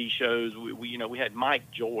had TV shows. We had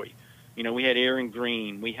Mike Joy, we had Aaron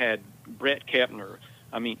Green, we had Brett Kepner.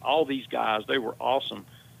 I mean, all these guys, they were awesome.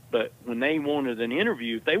 But when they wanted an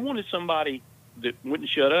interview, if they wanted somebody that wouldn't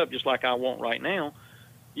shut up, just like I want right now,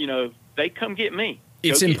 they come get me.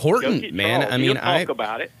 It's important, get man. Charles. I mean, He'll talk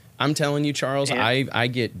about it. I'm telling you, Charles, And- I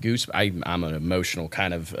get goose. I'm an emotional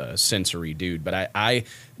kind of sensory dude, but I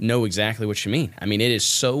know exactly what you mean. I mean, it is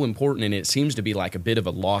so important, and it seems to be like a bit of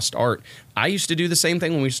a lost art. I used to do the same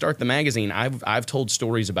thing when we start the magazine. I've told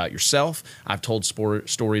stories about yourself. I've told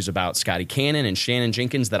stories about Scotty Cannon and Shannon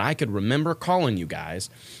Jenkins that I could remember calling you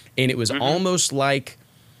guys, and it was almost like.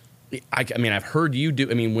 I mean, I've heard you do.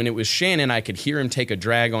 I mean, when it was Shannon, I could hear him take a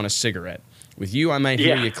drag on a cigarette. With you, I might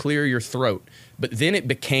hear you clear your throat. But then it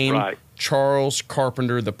became Charles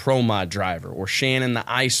Carpenter, the Pro Mod driver, or Shannon, the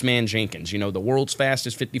Iceman Jenkins, the world's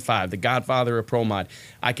fastest 55, the godfather of Pro Mod.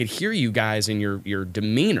 I could hear you guys in your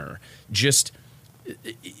demeanor just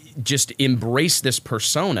embrace this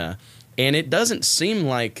persona, and it doesn't seem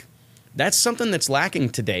like that's something that's lacking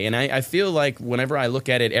today. And I feel like whenever I look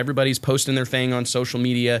at it, everybody's posting their thing on social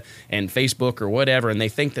media and Facebook or whatever, and they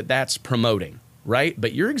think that that's promoting, right?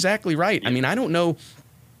 But you're exactly right. I mean, I don't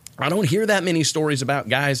hear that many stories about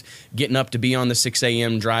guys getting up to be on the 6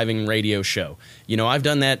 a.m. driving radio show. I've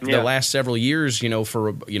done that the last several years, for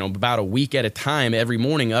about a week at a time, every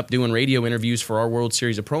morning up doing radio interviews for our World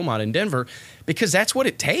Series of Pro Mod in Denver, because that's what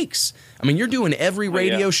it takes. I mean, you're doing every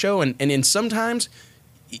radio show, and then sometimes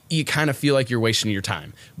you kind of feel like you're wasting your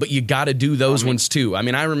time, but you got to do those ones too. I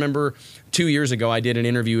mean, I remember 2 years ago, I did an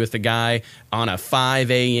interview with a guy on a 5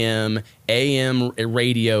 a.m.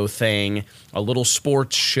 radio thing, a little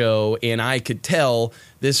sports show, and I could tell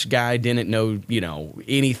this guy didn't know,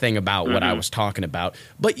 anything about what I was talking about.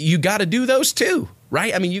 But you got to do those too,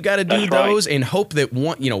 right? I mean, you got to do those and hope that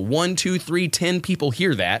 1, 2, 3, 10 people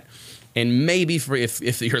hear that, and maybe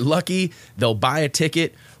if you're lucky, they'll buy a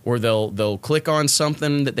ticket. Or they'll click on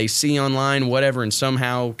something that they see online, whatever, and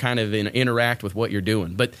somehow kind of interact with what you're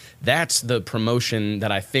doing. But that's the promotion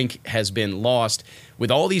that I think has been lost with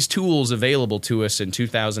all these tools available to us in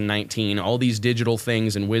 2019, all these digital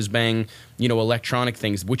things and whiz-bang, electronic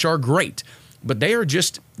things, which are great. But they're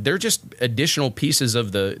just additional pieces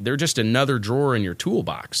they're just another drawer in your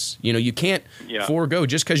toolbox. You can't forego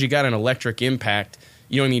just because you got an electric impact.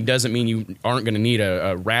 You know what I mean? Doesn't mean you aren't going to need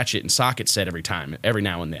a ratchet and socket set every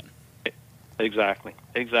now and then. Exactly.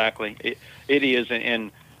 It is,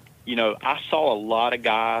 and I saw a lot of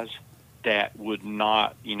guys that would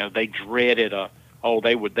not, they dreaded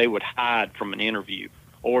they would hide from an interview,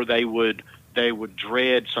 or they would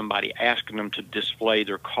dread somebody asking them to display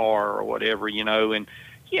their car or whatever, and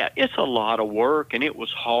it's a lot of work, and it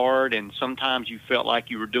was hard, and sometimes you felt like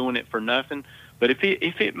you were doing it for nothing. But if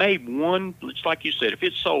it made one, it's like you said, if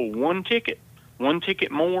it sold one ticket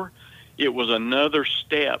more, it was another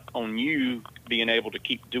step on you being able to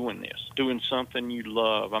keep doing this, doing something you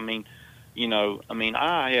love. I don't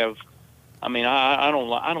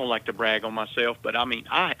like to brag on myself, but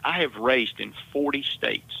I have raced in 40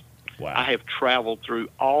 states. Wow. I have traveled through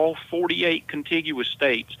all 48 contiguous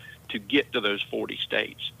states to get to those 40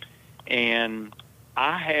 states, and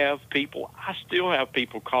I still have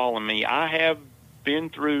people calling me. I have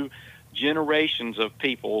been through generations of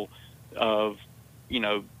people of,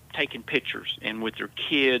 taking pictures and with their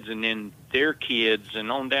kids and then their kids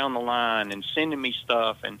and on down the line and sending me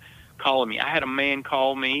stuff and calling me. I had a man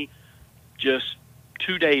call me just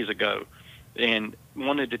 2 days ago and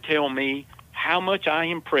wanted to tell me how much I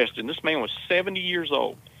impressed him. This man was 70 years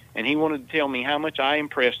old, and he wanted to tell me how much I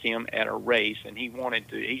impressed him at a race, and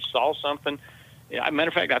he saw something. As a matter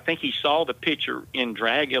of fact, I think he saw the picture in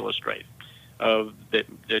Drag Illustrated of that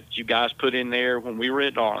you guys put in there when we were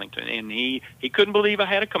at Darlington, and he couldn't believe I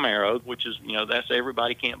had a Camaro, which is, that's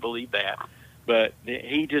everybody can't believe that. But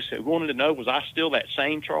he just wanted to know, was I still that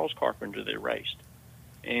same Charles Carpenter that raced?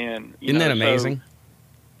 And isn't that amazing? So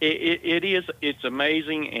it is. It's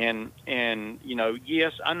amazing, and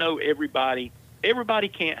yes, I know everybody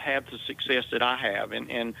can't have the success that I have,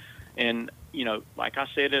 and like I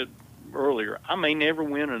said earlier, I may never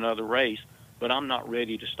win another race, but I'm not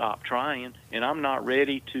ready to stop trying, and I'm not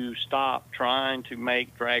ready to stop trying to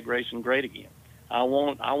make drag racing great again. I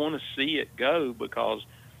want to see it go, because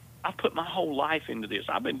I put my whole life into this.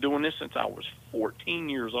 I've been doing this since I was 14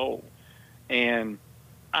 years old, and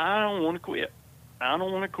I don't want to quit.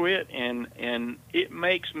 And it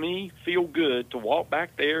makes me feel good to walk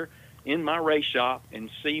back there in my race shop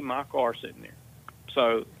and see my car sitting there.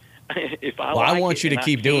 So I want you to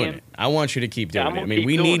keep doing it. I want you to keep doing it. I mean,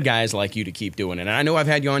 we need guys like you to keep doing it. And I know I've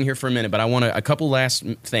had you on here for a minute, but I want a couple last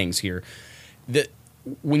things here.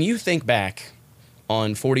 when you think back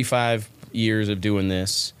on 45 years of doing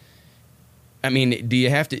this, I mean, do you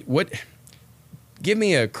have to give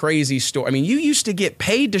me a crazy story. I mean, you used to get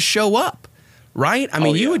paid to show up, right? I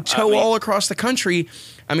mean, you would tow all across the country.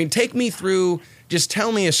 I mean, take me through, just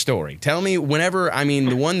tell me a story. Tell me whenever, I mean,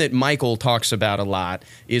 the one that Michael talks about a lot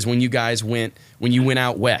is when you went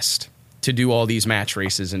out west to do all these match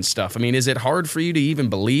races and stuff. I mean, is it hard for you to even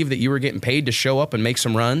believe that you were getting paid to show up and make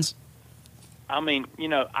some runs? I mean,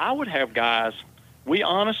 I would have guys, we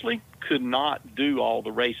honestly could not do all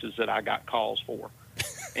the races that I got calls for.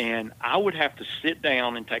 And I would have to sit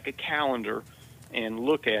down and take a calendar and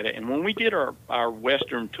look at it. And when we did our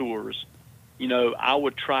Western tours, I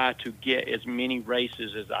would try to get as many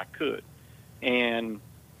races as I could. And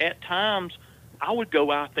at times, I would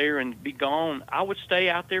go out there and be gone. I would stay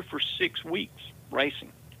out there for 6 weeks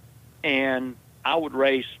racing. And I would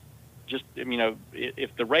race just,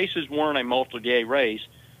 if the races weren't a multi-day race,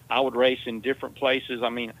 I would race in different places. I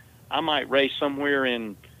mean, I might race somewhere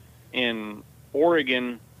in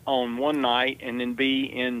Oregon on one night and then be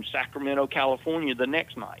in Sacramento, California the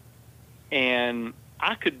next night. And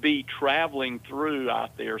I could be traveling through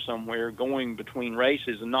out there somewhere, going between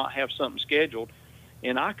races and not have something scheduled.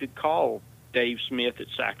 And I could call Dave Smith at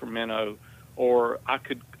Sacramento, or I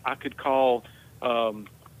could call, I'm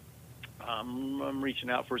reaching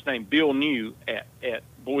out for his name, Bill New at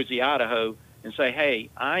Boise, Idaho, and say, hey,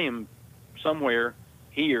 I am somewhere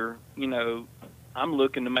here, I'm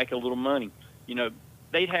looking to make a little money.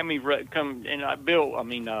 They'd have me come,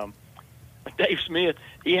 and Dave Smith,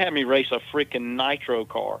 he had me race a freaking nitro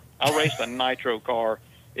car. I raced a nitro car.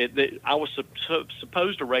 I was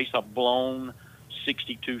supposed to race a blown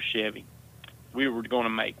 62 Chevy. We were going to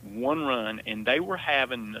make one run, and they were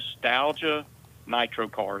having nostalgia nitro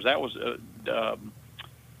cars. That was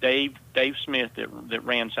Dave Smith that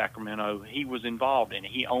ran Sacramento. He was involved in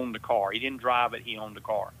it. He owned the car. He didn't drive it. He owned the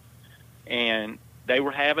car. And they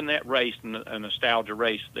were having that race, a nostalgia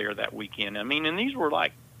race there that weekend. I mean, and these were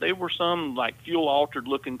some fuel altered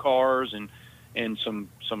looking cars and some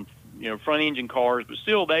front engine cars, but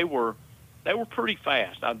still they were pretty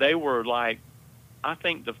fast. They were I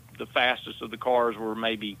think the fastest of the cars were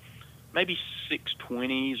maybe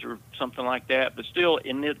 620s or something like that. But still,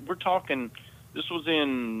 we're talking, this was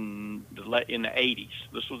in the 80s.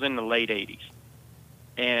 This was in the late 80s,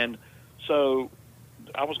 and so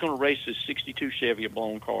I was going to race this 62 Chevy, a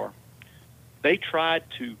blown car. They tried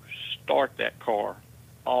to start that car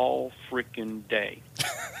all freaking day.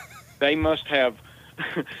 They must have,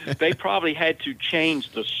 they probably had to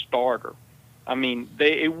change the starter. I mean,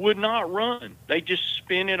 it would not run. They just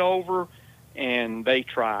spin it over, and they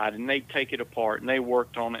tried, and they'd take it apart, and they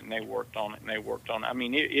worked on it, and they worked on it, and they worked on it. I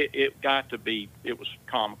mean, it got to be, it was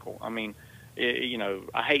comical. I mean,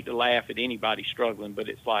 I hate to laugh at anybody struggling, but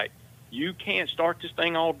it's like, you can't start this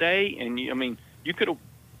thing all day, and you could have,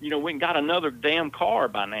 went and got another damn car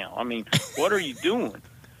by now. I mean, what are you doing?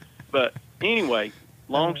 But anyway,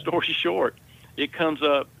 long story short, it comes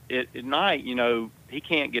up at night, he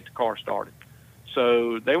can't get the car started.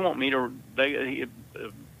 So they want me to, Dave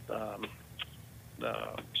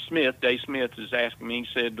Smith is asking me,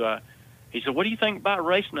 he said, what do you think about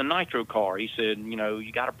racing a nitro car? He said,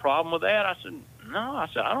 you got a problem with that? I said, no. I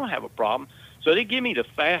said, I don't have a problem. So they give me the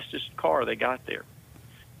fastest car they got there.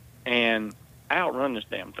 And I outrun this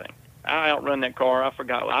damn thing. I outrun that car. I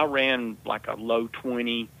forgot. I ran like a low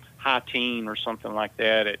 20, high teen or something like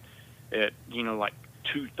that at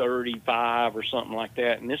 235 or something like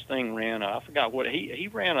that. And this thing ran, I forgot what, he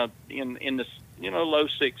ran in the, low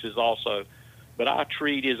sixes also. But I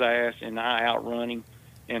treed his ass, and I outrun him.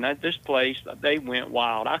 And at this place, they went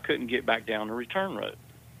wild. I couldn't get back down the return road.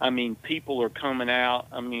 I mean, people are coming out.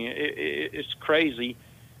 I mean, it's crazy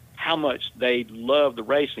how much they love the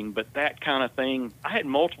racing. But that kind of thing, I had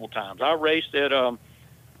multiple times. I raced at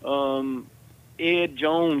Ed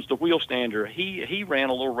Jones, the wheel stander. He ran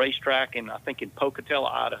a little racetrack I think in Pocatello,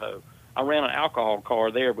 Idaho. I ran an alcohol car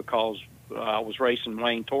there because I was racing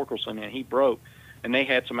Wayne Torkelson, and he broke. And they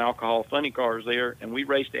had some alcohol funny cars there, and we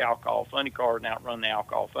raced the alcohol funny cars and outrun the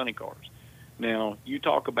alcohol funny cars. Now, you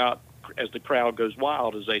talk about as the crowd goes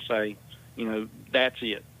wild, as they say, that's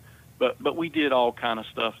it. But we did all kind of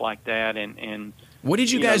stuff like that. And what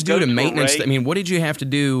did you guys do to maintenance? I mean, what did you have to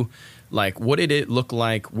do? Like, what did it look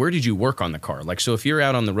like? Where did you work on the car? Like, so if you're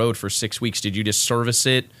out on the road for 6 weeks, did you just service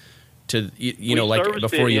it to,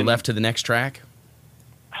 before you left to the next track?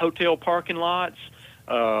 Hotel parking lots.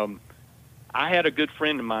 I had a good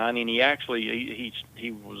friend of mine, and he actually,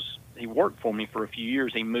 he worked for me for a few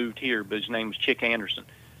years. He moved here, but his name was Chick Anderson,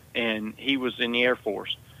 and he was in the Air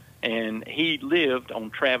Force. and he lived on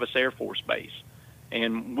Travis Air Force Base.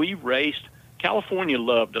 And we raced. California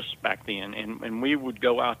loved us back then, and we would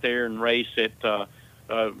go out there and race at.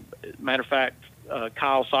 Matter of fact,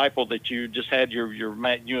 Kyle Seipel, that you just had your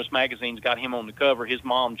U.S. Magazine's got him on the cover. His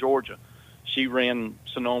mom, Georgia, she ran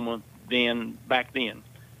Sonoma back then,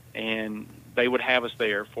 and they would have us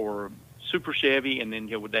there for Super Chevy, and then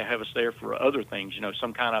would they have us there for other things,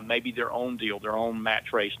 some kind of maybe their own deal, their own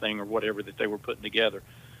match race thing or whatever that they were putting together.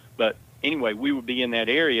 But anyway, we would be in that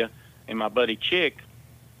area, and my buddy Chick,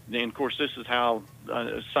 then of course this is how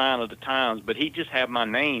a sign of the times, but he'd just have my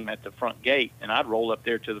name at the front gate, and I'd roll up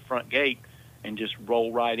there to the front gate and just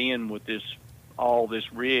roll right in with all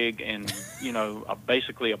this rig and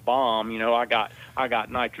basically a bomb. I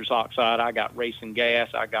got nitrous oxide, I got racing gas,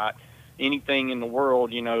 I got anything in the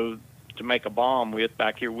world to make a bomb with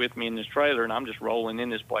back here with me in this trailer, and I'm just rolling in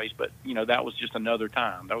this place. But that was just another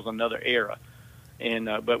time, that was another era. And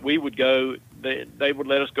but we would go, they would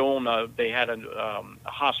let us go on, they had a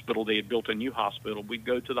hospital, they had built a new hospital. We'd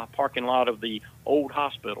go to the parking lot of the old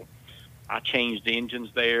hospital. I changed engines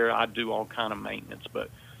there, I'd do all kind of maintenance.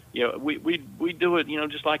 But we do it,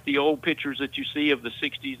 just like the old pictures that you see of the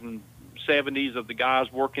 60s and 70s of the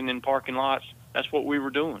guys working in parking lots. That's what we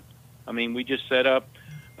were doing. I mean, we just set up,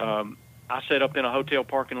 I set up in a hotel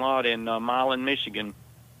parking lot in Milan, Michigan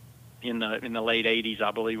in the late 80s,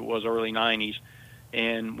 I believe it was, early 90s.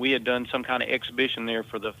 And we had done some kind of exhibition there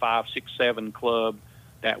for the 5, 6, 7 club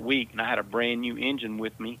that week, and I had a brand new engine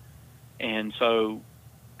with me. And so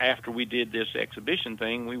after we did this exhibition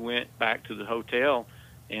thing, we went back to the hotel,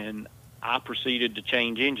 and I proceeded to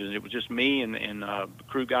change engines. It was just me and the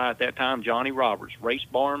crew guy at that time, Johnny Roberts, Race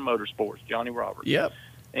Barn Motorsports, Johnny Roberts. Yep.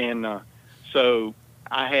 And so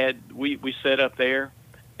we set up there,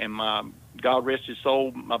 and my, God rest his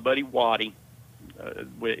soul, my buddy Waddy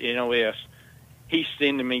with NOS, he's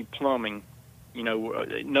sending me plumbing.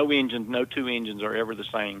 No engines, no two engines are ever the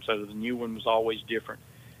same, so the new one was always different.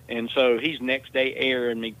 And so he's next day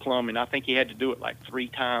airing me plumbing. I think he had to do it like 3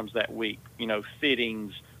 times that week,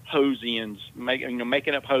 fittings, hose ends,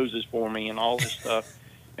 making up hoses for me and all this stuff.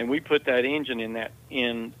 And we put that engine in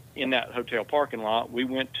that hotel parking lot. We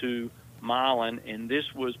went to Milan, and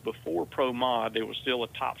this was before Pro Mod. There was still a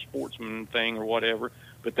Top Sportsman thing or whatever,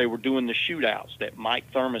 but they were doing the shootouts that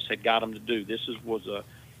Mike Thermos had got them to do. This was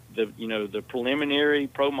the preliminary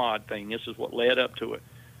Pro Mod thing. This is what led up to it.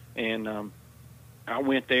 And I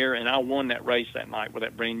went there, and I won that race that night with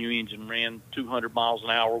that brand new engine, ran 200 miles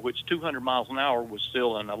an hour, which 200 miles an hour was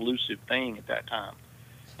still an elusive thing at that time.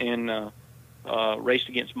 And raced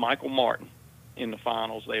against Michael Martin in the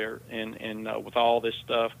finals there, and with all this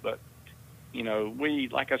stuff. But we,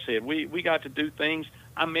 like I said, we got to do things.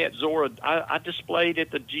 I met Zora. I displayed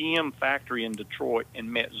at the GM factory in Detroit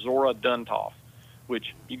and met Zora Duntov,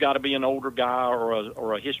 which you got to be an older guy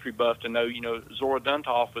or a history buff to know. Zora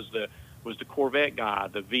Duntov was the Corvette guy,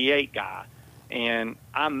 the V8 guy, and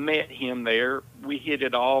I met him there. We hit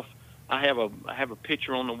it off. I have a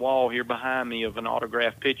picture on the wall here behind me of an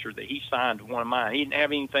autographed picture that he signed to one of mine. He didn't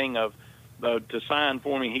have anything to sign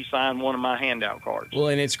for me. He signed one of my handout cards. Well,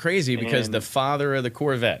 and it's crazy because the father of the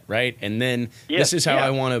Corvette, right? And then this is how I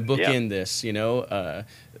want to bookend this.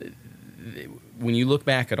 When you look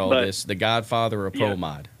back at all this, the godfather of Pro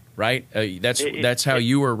Mod, right? That's how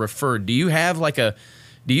you were referred. Do you have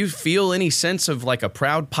do you feel any sense of like a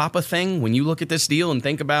proud papa thing when you look at this deal and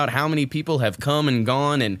think about how many people have come and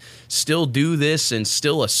gone and still do this and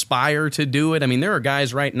still aspire to do it? I mean, there are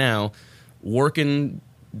guys right now working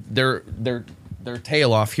their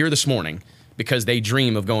tail off here this morning because they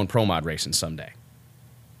dream of going Pro Mod racing someday.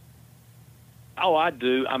 Oh, I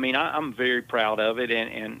do. I mean, I'm very proud of it,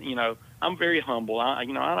 and I'm very humble. I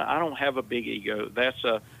don't have a big ego.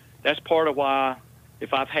 That's part of why,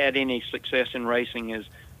 if I've had any success in racing, is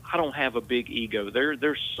I don't have a big ego.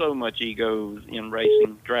 There's so much ego in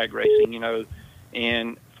racing, drag racing,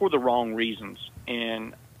 and for the wrong reasons.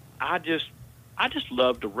 And I just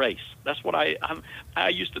love to race. That's what I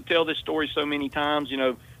used to tell this story so many times.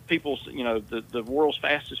 People, the world's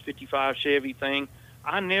fastest 55 Chevy thing.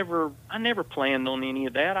 I never planned on any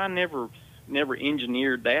of that. I never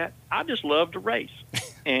engineered that. I just love to race.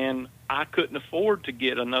 And I couldn't afford to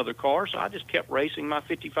get another car, so I just kept racing my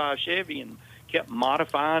 55 Chevy and kept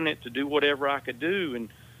modifying it to do whatever I could do. And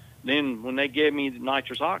then when they gave me the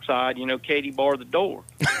nitrous oxide, Katie barred the door.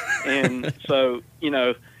 And so,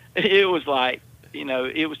 it was like,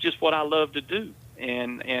 it was just what I love to do.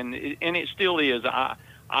 And it still is.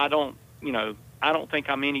 I don't think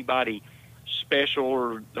I'm anybody special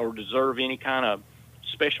or deserve any kind of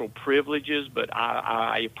special privileges, but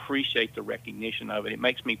I appreciate the recognition of it. It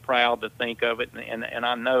makes me proud to think of it, and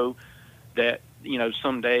I know that, you know,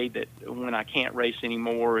 someday that when I can't race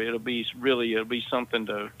anymore, it'll be something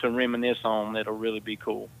to reminisce on. That'll really be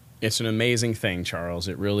cool. It's an amazing thing, Charles.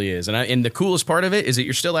 It really is. And the coolest part of it is that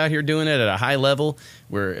you're still out here doing it at a high level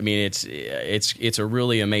where, I mean, it's a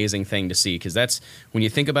really amazing thing to see, because that's when you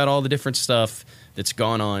think about all the different stuff that's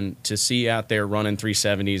gone on, to see out there running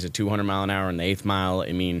 370s at 200 mile an hour in the 8th mile.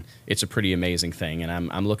 I mean, it's a pretty amazing thing, and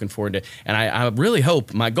I'm looking forward to, and I really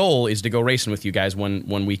hope, my goal is to go racing with you guys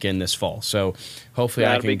one weekend this fall. So hopefully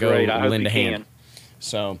I can go lend a hand.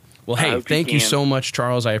 So, well, hey, thank you so much,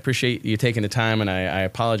 Charles. I appreciate you taking the time, and I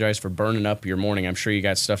apologize for burning up your morning. I'm sure you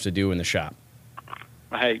got stuff to do in the shop.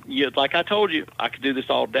 Hey, like I told you, I could do this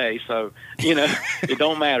all day, so, you know, it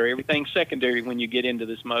don't matter. Everything's secondary when you get into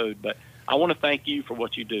this mode. But I want to thank you for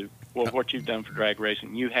what you do, what you've done for drag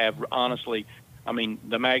racing. You have, honestly, I mean,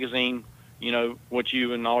 the magazine, you know, what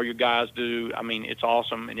you and all your guys do, I mean, it's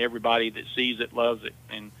awesome, and everybody that sees it loves it.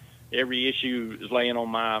 And every issue is laying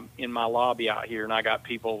in my lobby out here, and I got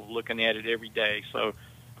people looking at it every day. So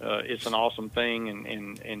it's an awesome thing,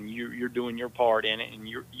 and you're doing your part in it, and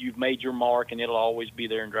you've made your mark, and it'll always be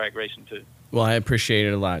there in drag racing too. Well, I appreciate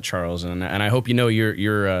it a lot, Charles, and I hope you know your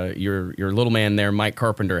little man there, Mike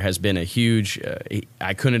Carpenter, has been a huge.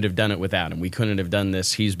 I couldn't have done it without him. We couldn't have done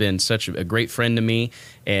this. He's been such a great friend to me,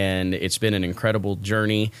 and it's been an incredible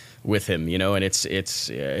journey with him, you know. And it's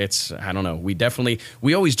I don't know.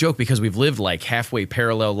 We always joke because we've lived like halfway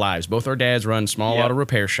parallel lives. Both our dads run small auto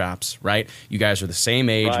repair shops, right? You guys are the same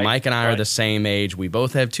age. Right. Mike and I are the same age. We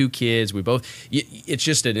both have 2 kids. It's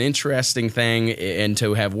just an interesting thing, and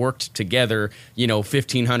to have worked together, you know,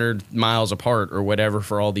 1,500 miles apart or whatever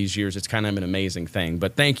for all these years, it's kind of an amazing thing.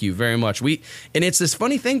 But thank you very much. And it's this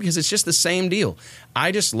funny thing because it's just the same deal.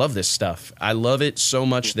 I just love this stuff. I love it so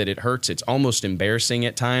much that it hurts. It's almost embarrassing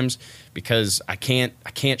at times because I can't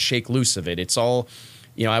shake loose of it. It's all,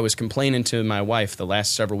 you know, I was complaining to my wife the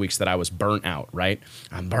last several weeks that I was burnt out, right?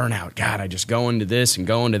 I'm burnt out. God, I just go into this and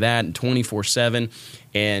go into that and 24/7.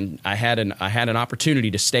 And I had an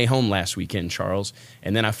opportunity to stay home last weekend, Charles,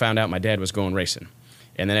 and then I found out my dad was going racing.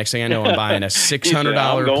 And the next thing I know, I'm buying a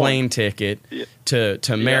 $600 plane ticket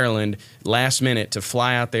to Maryland last minute to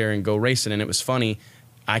fly out there and go racing. And it was funny.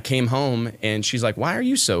 I came home, and she's like, "Why are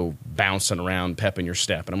you so bouncing around, pep in your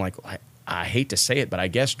step?" And I'm like, I hate to say it, but I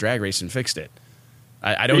guess drag racing fixed it.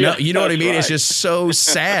 I don't know. You know what I mean? Right. It's just so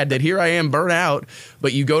sad that here I am burnt out,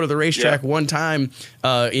 but you go to the racetrack one time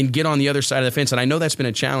and get on the other side of the fence. And I know that's been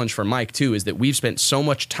a challenge for Mike too, is that we've spent so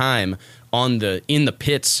much time in the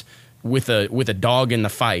pits with a dog in the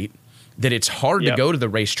fight that it's hard to go to the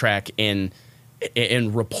racetrack and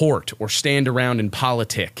report or stand around and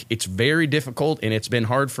politic. It's very difficult, and it's been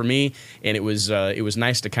hard for me. And it was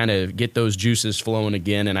nice to kind of get those juices flowing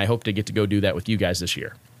again. And I hope to get to go do that with you guys this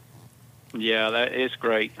year. Yeah, it's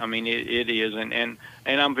great. I mean, it is, and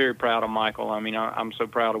I'm very proud of Michael. I mean, I'm so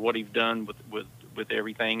proud of what he's done with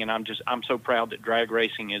everything, and I'm so proud that drag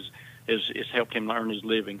racing has helped him earn his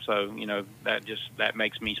living. So, you know, that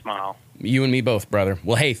makes me smile. You and me both, brother.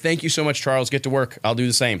 Well, hey, thank you so much, Charles. Get to work. I'll do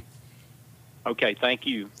the same. Okay, thank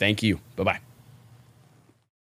you. Thank you. Bye-bye.